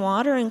clean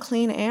water and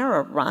clean air,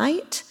 a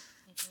right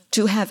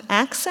to have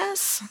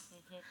access?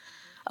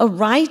 A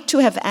right to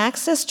have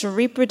access to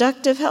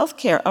reproductive health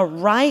care, a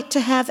right to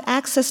have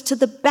access to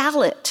the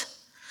ballot,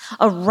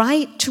 a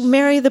right to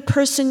marry the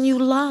person you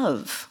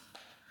love.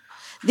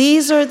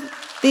 These are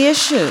the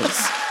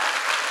issues,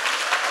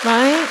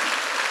 right?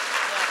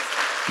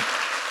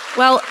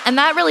 Well, and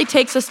that really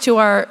takes us to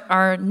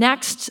our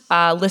next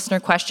listener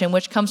question,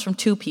 which comes from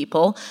two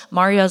people,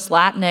 Maria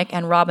Zlatnik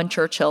and Robin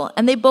Churchill.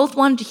 And they both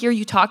wanted to hear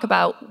you talk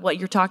about what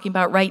you're talking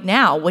about right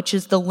now, which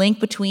is the link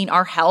between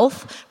our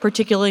health,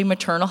 particularly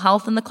maternal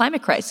health, and the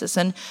climate crisis.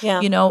 And,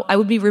 I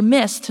would be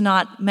remiss to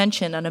not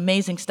mention an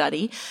amazing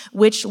study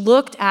which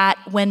looked at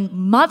when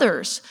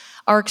mothers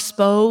are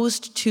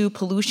exposed to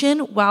pollution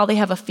while they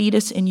have a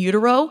fetus in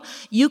utero,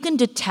 you can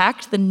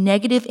detect the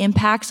negative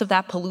impacts of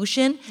that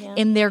pollution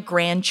in their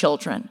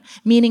grandchildren,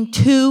 meaning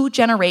 2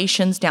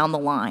 generations down the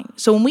line.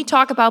 So when we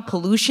talk about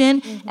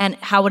pollution and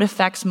how it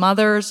affects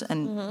mothers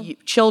and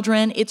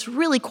children, it's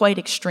really quite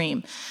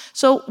extreme.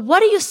 So what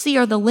do you see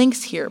are the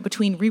links here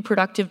between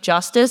reproductive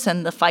justice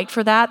and the fight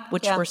for that,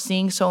 which we're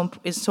seeing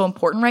is so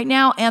important right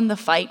now, and the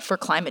fight for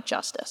climate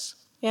justice?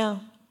 Yeah.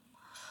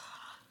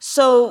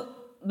 So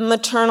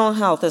maternal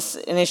health is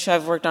an issue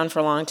I've worked on for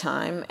a long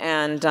time,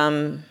 and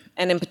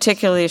in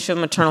particular the issue of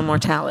maternal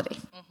mortality.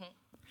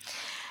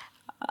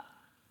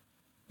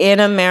 In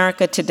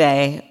America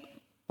today,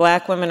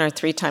 Black women are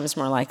 3 times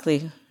more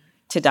likely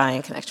to die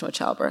in connection with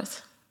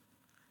childbirth.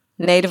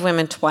 Native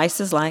women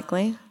twice as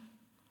likely.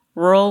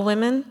 Rural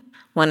women,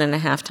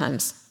 1.5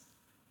 times.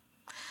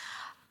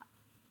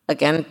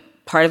 Again,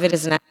 part of it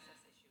is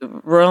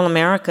rural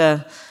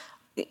America.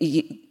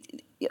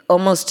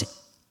 Almost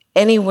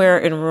anywhere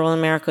in rural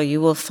America,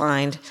 you will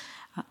find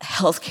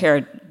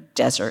healthcare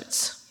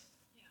deserts.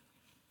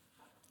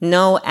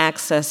 No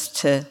access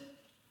to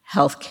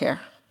healthcare,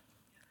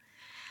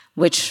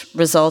 which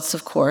results,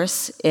 of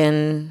course,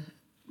 in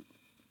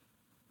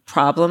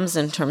problems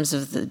in terms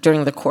of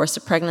during the course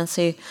of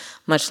pregnancy,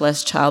 much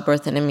less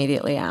childbirth and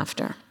immediately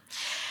after.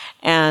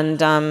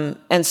 And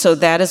so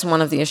that is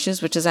one of the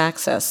issues, which is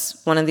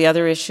access. One of the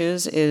other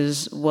issues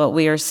is what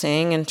we are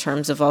seeing in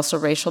terms of also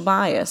racial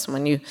bias.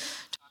 When you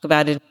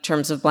about it in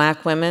terms of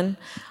Black women,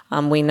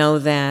 we know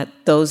that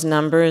those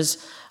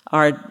numbers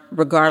are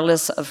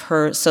regardless of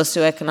her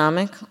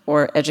socioeconomic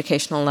or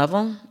educational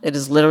level. It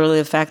is literally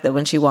the fact that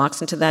when she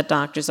walks into that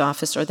doctor's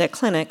office or that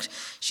clinic,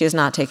 she is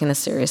not taken as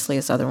seriously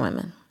as other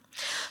women.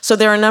 So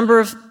there are a number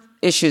of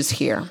issues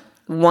here.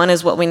 One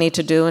is what we need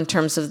to do in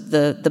terms of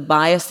the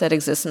bias that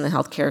exists in the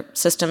healthcare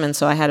system, and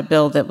so I had a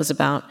bill that was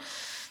about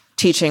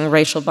teaching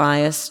racial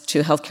bias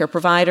to healthcare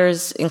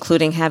providers,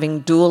 including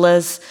having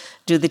doulas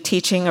do the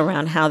teaching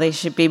around how they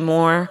should be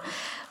more,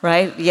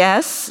 right?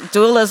 Yes,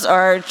 doulas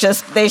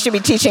they should be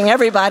teaching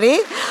everybody,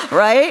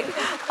 right?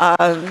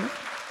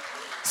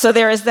 So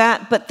there is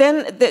that. But then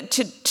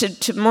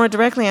to more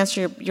directly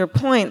answer your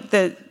point,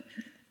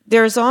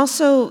 there's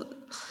also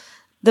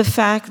the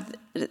fact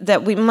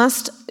that we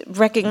must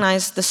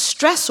recognize the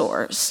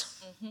stressors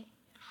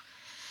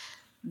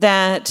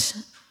that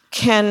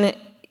can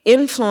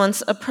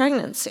influence a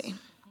pregnancy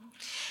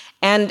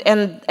and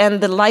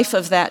the life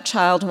of that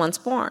child once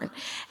born.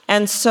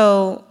 And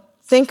so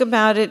think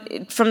about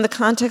it from the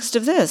context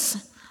of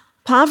this.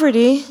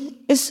 Poverty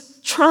is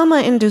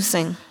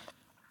trauma-inducing.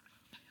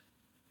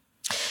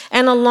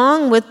 And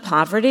along with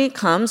poverty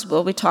comes,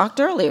 well, we talked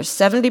earlier,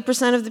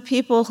 70% of the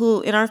people who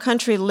in our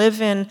country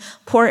live in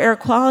poor air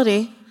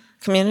quality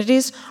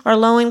communities are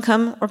low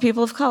income or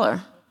people of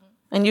color,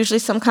 and usually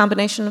some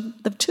combination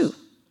of the two.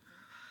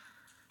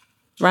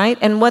 Right?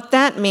 And what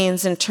that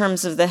means in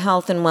terms of the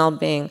health and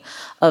well-being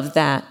of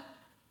that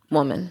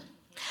woman.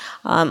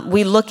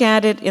 We look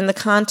at it in the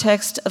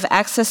context of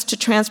access to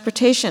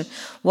transportation.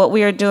 What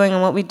we are doing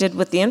and what we did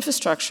with the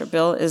infrastructure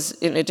bill is,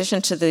 in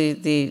addition to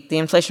the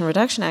Inflation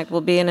Reduction Act,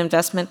 will be an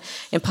investment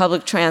in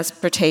public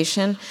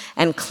transportation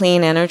and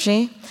clean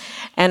energy.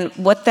 And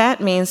what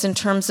that means in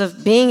terms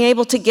of being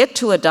able to get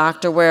to a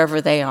doctor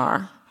wherever they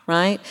are,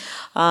 right?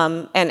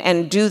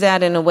 And do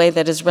that in a way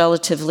that is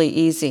relatively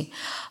easy.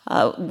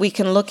 We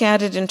can look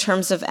at it in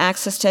terms of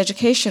access to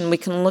education. We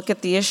can look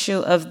at the issue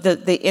of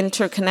the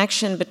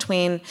interconnection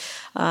between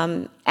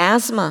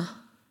asthma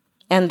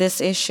and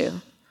this issue.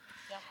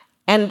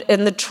 And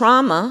the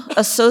trauma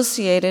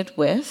associated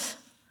with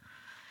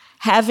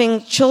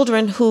having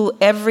children who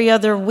every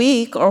other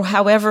week or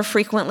however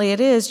frequently it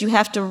is, you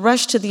have to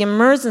rush to the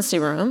emergency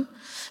room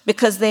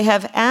because they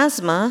have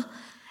asthma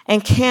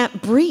and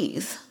can't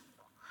breathe.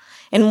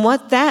 And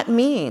what that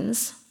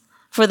means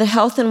for the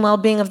health and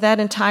well-being of that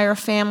entire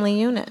family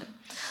unit.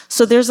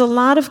 So there's a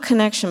lot of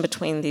connection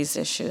between these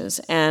issues.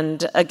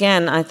 And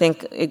again, I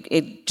think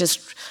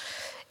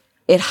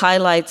it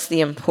highlights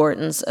the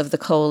importance of the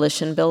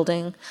coalition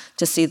building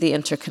to see the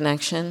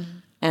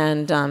interconnection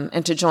and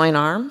to join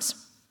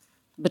arms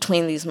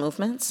between these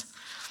movements.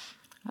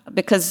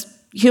 Because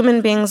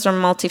human beings are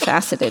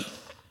multifaceted.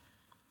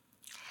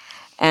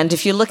 And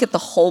if you look at the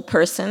whole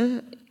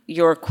person,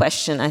 your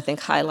question, I think,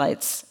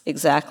 highlights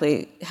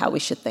exactly how we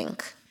should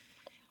think.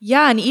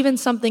 Yeah, and even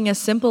something as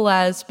simple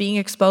as being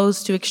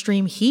exposed to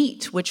extreme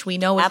heat, which we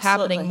know is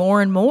happening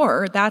more and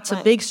more. That's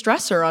a big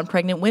stressor on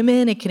pregnant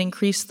women. It can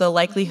increase the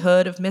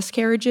likelihood of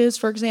miscarriages,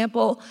 for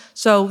example.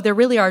 So there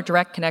really are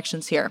direct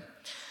connections here.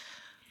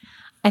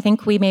 I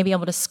think we may be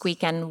able to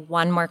squeak in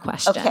one more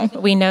question. Okay.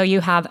 We know you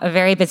have a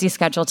very busy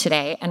schedule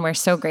today, and we're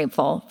so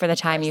grateful for the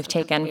time you've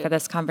taken for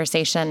this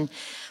conversation.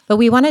 But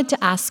we wanted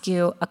to ask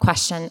you a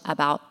question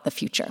about the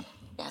future.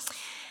 Yes.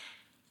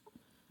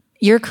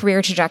 Your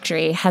career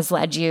trajectory has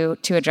led you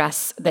to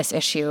address this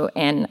issue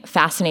in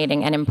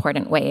fascinating and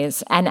important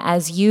ways. And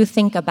as you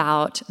think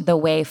about the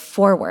way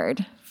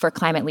forward for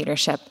climate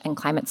leadership and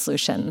climate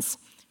solutions,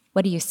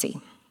 what do you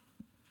see?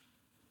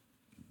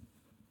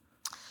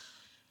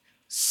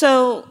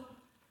 So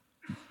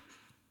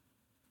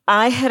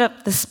I head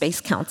up the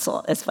Space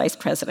Council as vice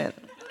president.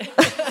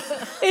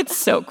 It's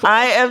so cool.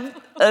 I am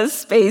a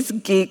space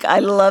geek. I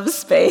love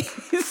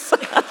space.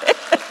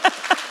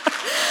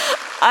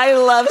 I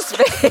love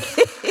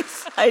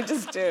space. I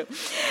just do.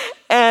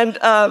 And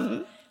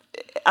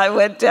I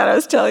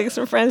was telling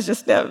some friends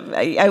just now,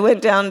 I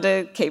went down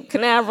to Cape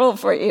Canaveral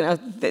for,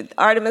 the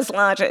Artemis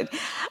launch.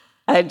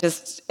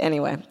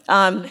 Anyway.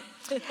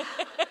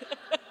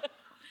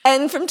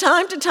 And from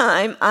time to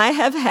time, I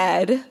have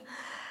had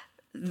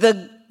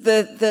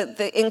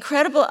the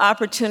incredible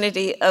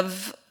opportunity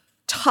of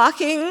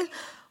talking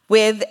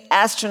with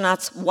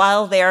astronauts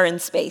while they're in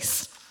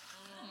space.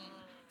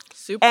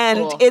 Super and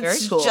cool. it's Very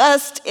cool.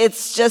 just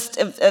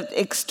an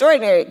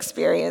extraordinary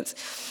experience.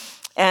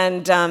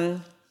 And I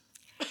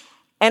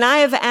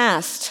have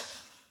asked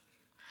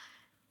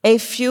a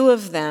few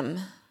of them,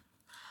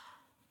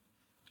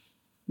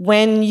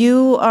 when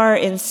you are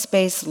in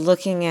space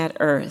looking at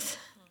Earth,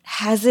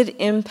 has it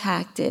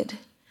impacted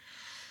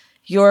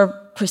your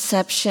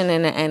perception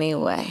in any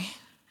way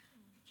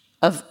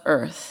of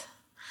Earth?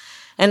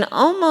 And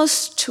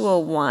almost to a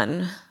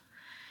one,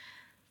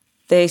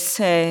 they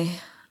say,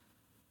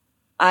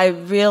 I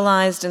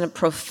realized in a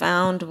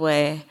profound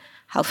way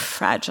how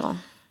fragile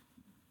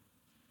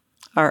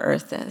our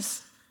Earth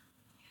is.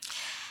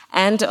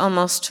 And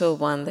almost to a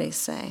one, they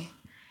say,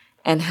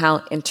 and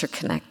how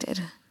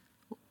interconnected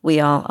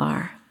we all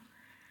are.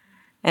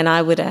 And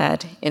I would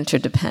add,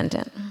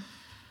 interdependent.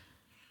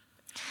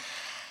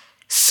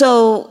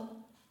 So,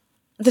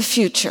 the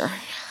future.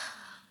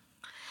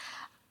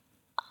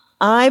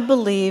 I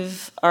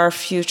believe our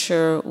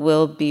future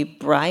will be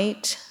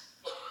bright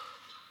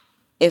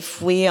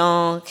if we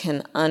all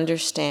can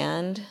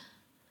understand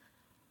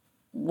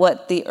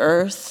what the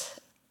Earth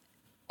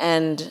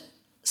and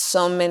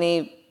so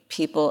many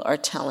people are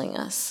telling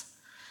us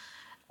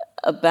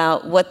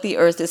about what the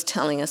earth is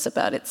telling us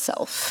about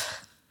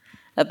itself,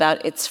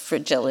 about its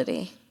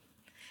fragility,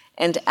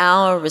 and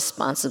our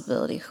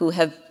responsibility, who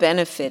have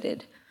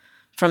benefited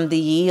from the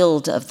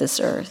yield of this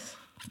earth,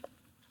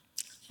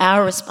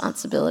 our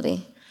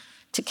responsibility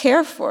to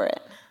care for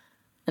it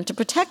and to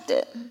protect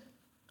it.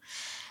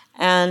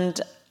 And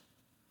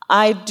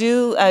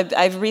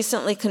I've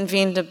recently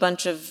convened a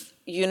bunch of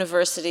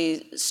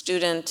university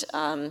student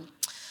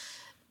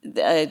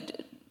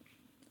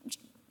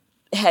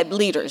had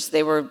leaders.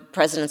 They were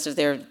presidents of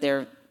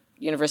their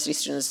University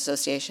Students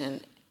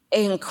Association,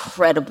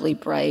 incredibly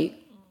bright,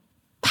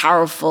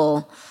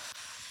 powerful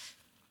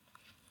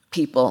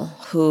people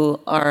who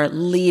are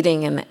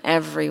leading in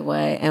every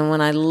way. And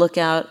when I look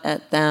out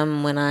at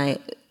them, when I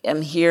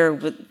am here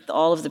with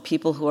all of the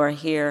people who are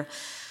here,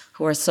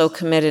 who are so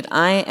committed,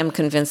 I am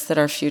convinced that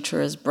our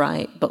future is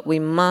bright, but we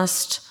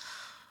must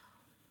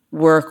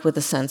work with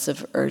a sense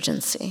of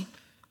urgency.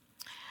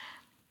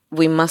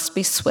 We must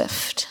be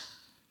swift.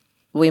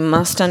 We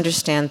must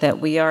understand that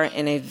we are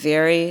in a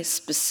very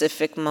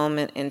specific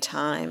moment in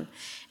time,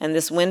 and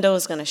this window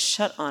is going to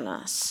shut on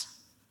us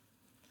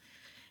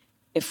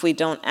if we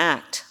don't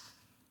act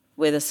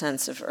with a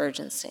sense of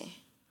urgency.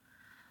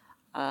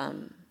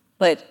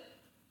 But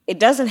it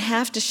doesn't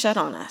have to shut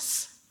on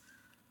us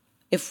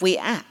if we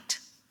act.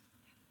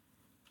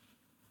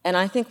 And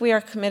I think we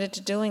are committed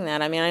to doing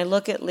that. I mean, I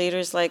look at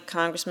leaders like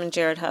Congressman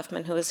Jared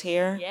Huffman, who is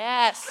here.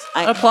 Yes.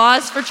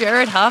 Applause for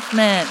Jared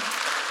Huffman.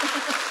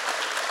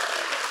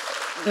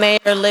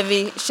 Mayor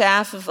Livy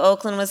Schaaf of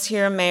Oakland was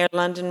here. Mayor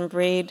London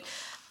Breed,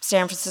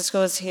 San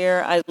Francisco is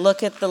here. I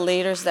look at the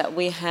leaders that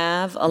we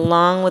have,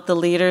 along with the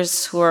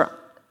leaders who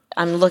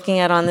I'm looking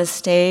at on this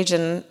stage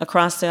and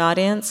across the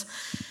audience.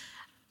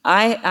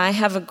 I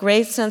have a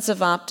great sense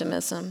of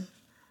optimism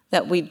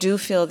that we do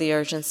feel the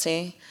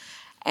urgency.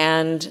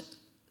 And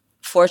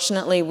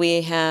fortunately,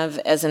 we have,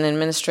 as an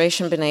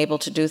administration, been able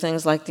to do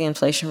things like the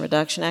Inflation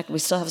Reduction Act. We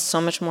still have so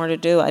much more to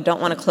do. I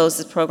don't want to close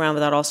this program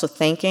without also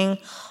thanking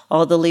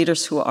all the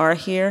leaders who are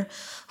here,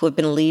 who have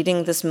been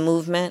leading this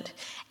movement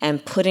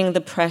and putting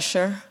the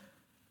pressure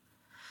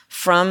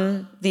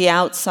from the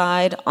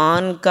outside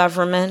on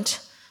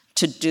government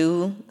to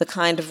do the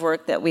kind of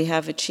work that we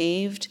have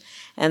achieved.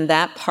 And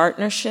that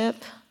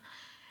partnership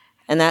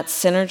and that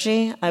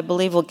synergy, I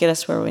believe, will get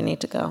us where we need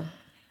to go.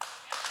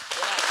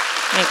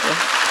 Thank you.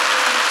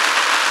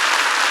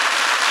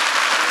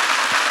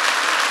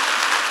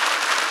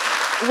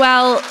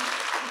 Well,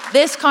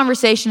 this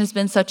conversation has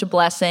been such a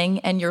blessing,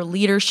 and your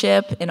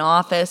leadership in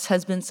office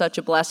has been such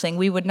a blessing.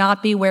 We would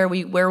not be where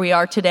we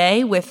are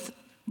today with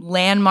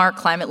landmark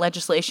climate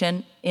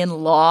legislation in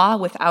law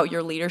without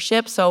your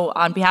leadership. So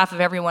on behalf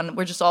of everyone,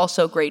 we're just all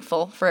so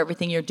grateful for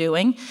everything you're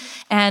doing.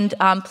 And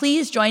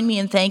please join me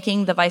in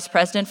thanking the Vice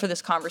President for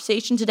this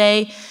conversation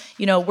today.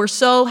 You know, we're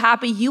so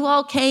happy you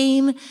all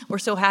came. We're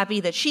so happy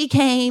that she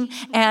came.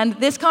 And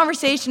this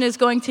conversation is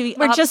going to be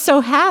We're just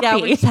so happy. Yeah,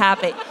 we're just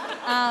happy.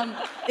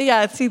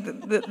 Yeah, see,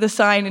 the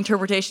sign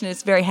interpretation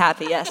is very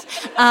happy, yes.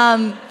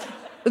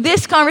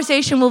 This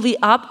conversation will be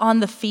up on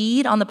the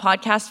feed, on the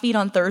podcast feed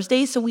on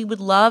Thursday, so we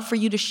would love for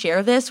you to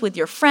share this with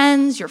your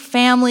friends, your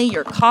family,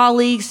 your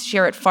colleagues,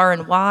 share it far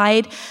and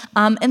wide.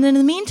 And then in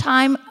the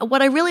meantime,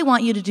 what I really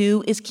want you to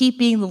do is keep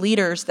being the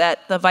leaders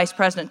that the Vice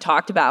President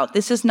talked about.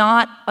 This is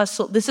not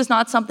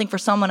something for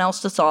someone else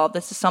to solve.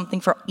 This is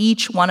something for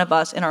each one of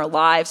us in our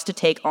lives to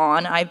take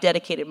on. I've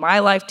dedicated my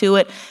life to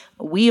it.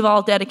 We've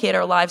all dedicated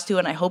our lives to it,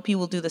 and I hope you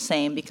will do the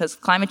same, because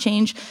climate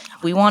change,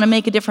 if we want to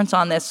make a difference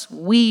on this,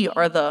 we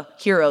are the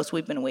heroes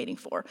we've been waiting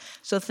for.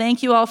 So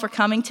thank you all for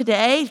coming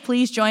today.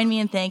 Please join me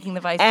in thanking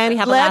the Vice President. And we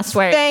have a last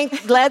word.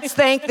 Let's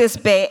thank this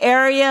Bay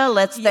Area.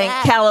 Let's thank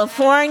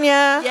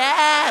California.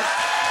 Yes.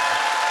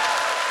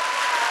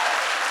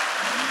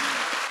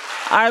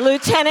 Our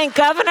Lieutenant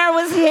Governor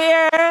was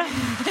here.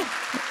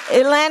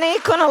 Eleni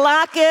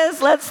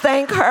Kounalakis, let's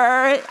thank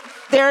her.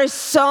 There is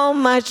so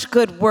much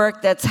good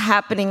work that's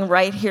happening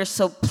right here,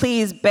 so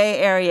please, Bay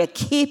Area,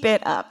 keep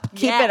it up.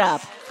 Keep it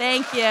up.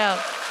 Thank you.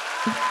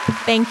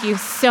 Thank you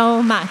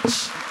so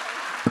much.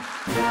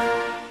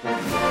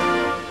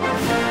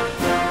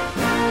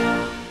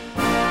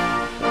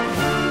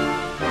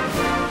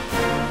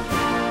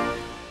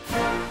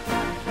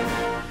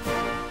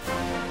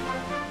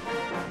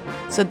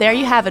 So there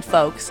you have it,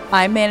 folks.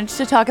 I managed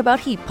to talk about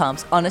heat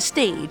pumps on a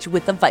stage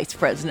with the Vice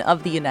President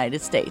of the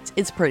United States.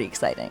 It's pretty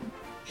exciting.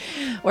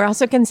 We're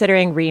also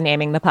considering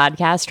renaming the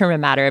podcast from A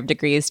Matter of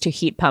Degrees to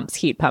Heat Pumps,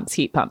 Heat Pumps,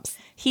 Heat Pumps.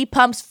 Heat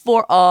Pumps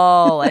for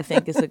All, I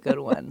think, is a good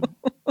one.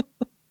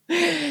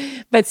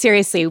 But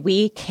seriously,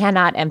 we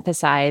cannot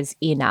emphasize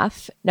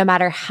enough, no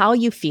matter how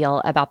you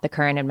feel about the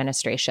current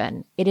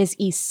administration, it is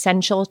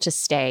essential to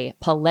stay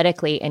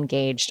politically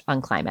engaged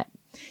on climate.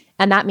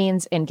 And that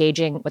means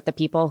engaging with the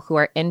people who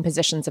are in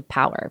positions of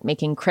power,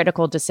 making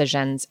critical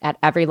decisions at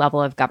every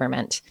level of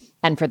government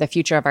and for the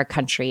future of our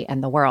country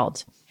and the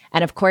world.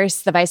 And of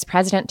course, the Vice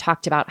President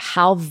talked about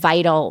how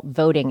vital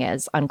voting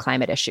is on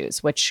climate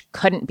issues, which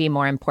couldn't be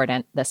more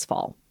important this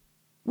fall.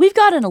 We've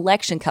got an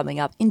election coming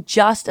up in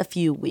just a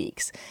few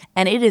weeks,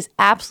 and it is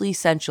absolutely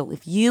essential.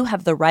 If you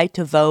have the right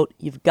to vote,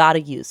 you've got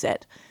to use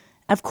it.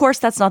 Of course,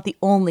 that's not the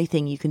only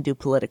thing you can do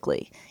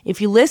politically.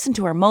 If you listen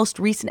to our most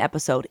recent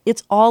episode,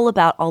 it's all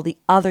about all the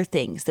other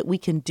things that we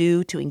can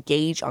do to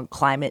engage on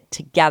climate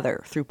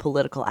together through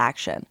political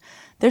action.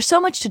 There's so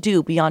much to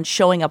do beyond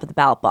showing up at the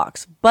ballot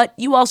box, but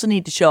you also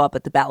need to show up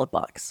at the ballot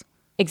box.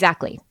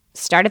 Exactly.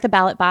 Start at the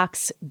ballot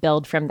box,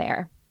 build from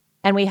there.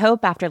 And we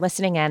hope after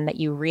listening in that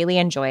you really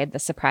enjoyed the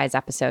surprise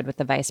episode with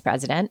the Vice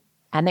President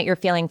and that you're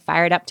feeling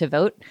fired up to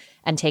vote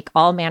and take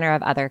all manner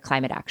of other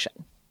climate action.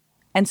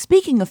 And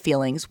speaking of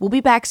feelings, we'll be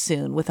back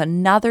soon with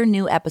another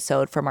new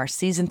episode from our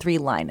Season 3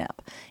 lineup.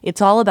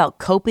 It's all about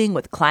coping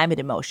with climate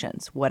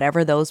emotions,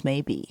 whatever those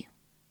may be.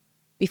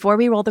 Before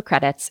we roll the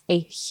credits, a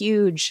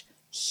huge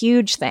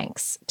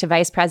thanks to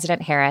Vice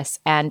President Harris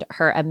and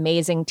her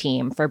amazing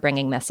team for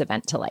bringing this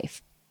event to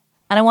life.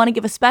 And I want to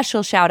give a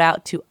special shout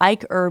out to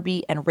Ike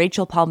Irby and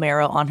Rachel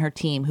Palmero on her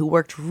team, who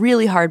worked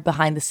really hard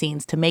behind the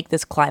scenes to make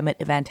this climate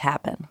event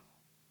happen.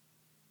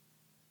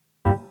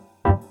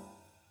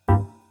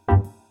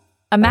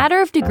 A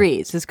Matter of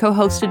Degrees is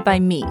co-hosted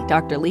by me,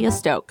 Dr. Leah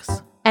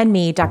Stokes. And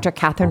me, Dr.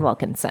 Catherine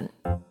Wilkinson.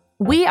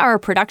 We are a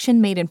production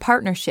made in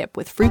partnership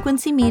with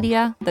Frequency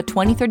Media, the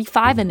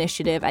 2035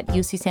 Initiative at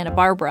UC Santa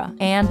Barbara,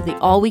 and the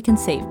All We Can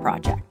Save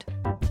Project.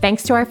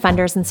 Thanks to our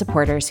funders and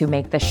supporters who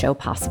make this show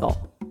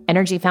possible.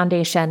 Energy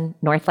Foundation,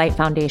 Northlight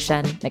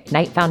Foundation,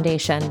 McKnight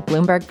Foundation,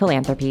 Bloomberg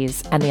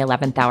Philanthropies, and the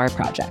 11th Hour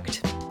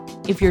Project.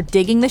 If you're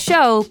digging the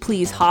show,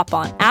 please hop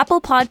on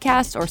Apple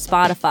Podcasts or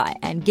Spotify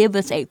and give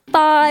us a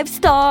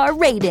 5-star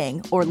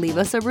rating or leave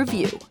us a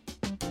review.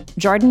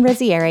 Jordan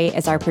Rizzieri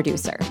is our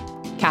producer.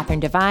 Catherine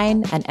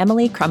Devine and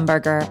Emily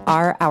Krumberger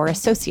are our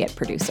associate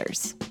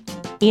producers.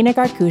 Ina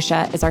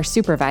Garkusha is our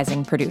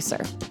supervising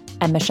producer.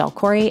 And Michelle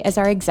Corey is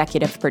our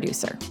executive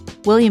producer.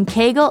 William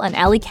Cagle and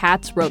Ellie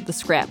Katz wrote the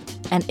script,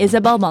 and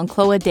Isabel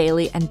Moncloa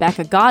Daly and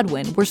Becca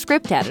Godwin were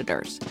script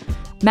editors.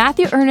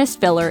 Matthew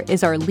Ernest Filler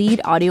is our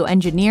lead audio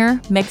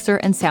engineer, mixer,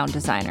 and sound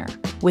designer,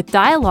 with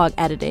dialogue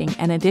editing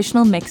and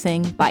additional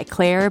mixing by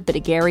Claire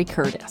Bidigary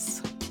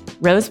Curtis.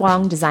 Rose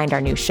Wong designed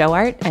our new show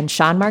art, and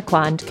Sean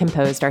Marquand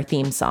composed our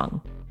theme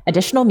song.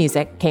 Additional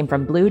music came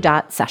from Blue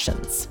Dot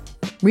Sessions.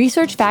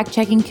 Research,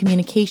 fact-checking,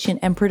 communication,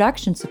 and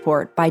production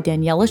support by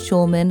Daniela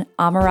Schulman,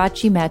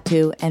 Amarachi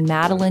Metu, and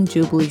Madeline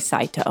Jubilee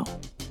Saito.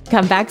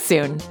 Come back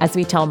soon as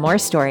we tell more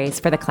stories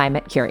for the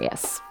climate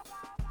curious.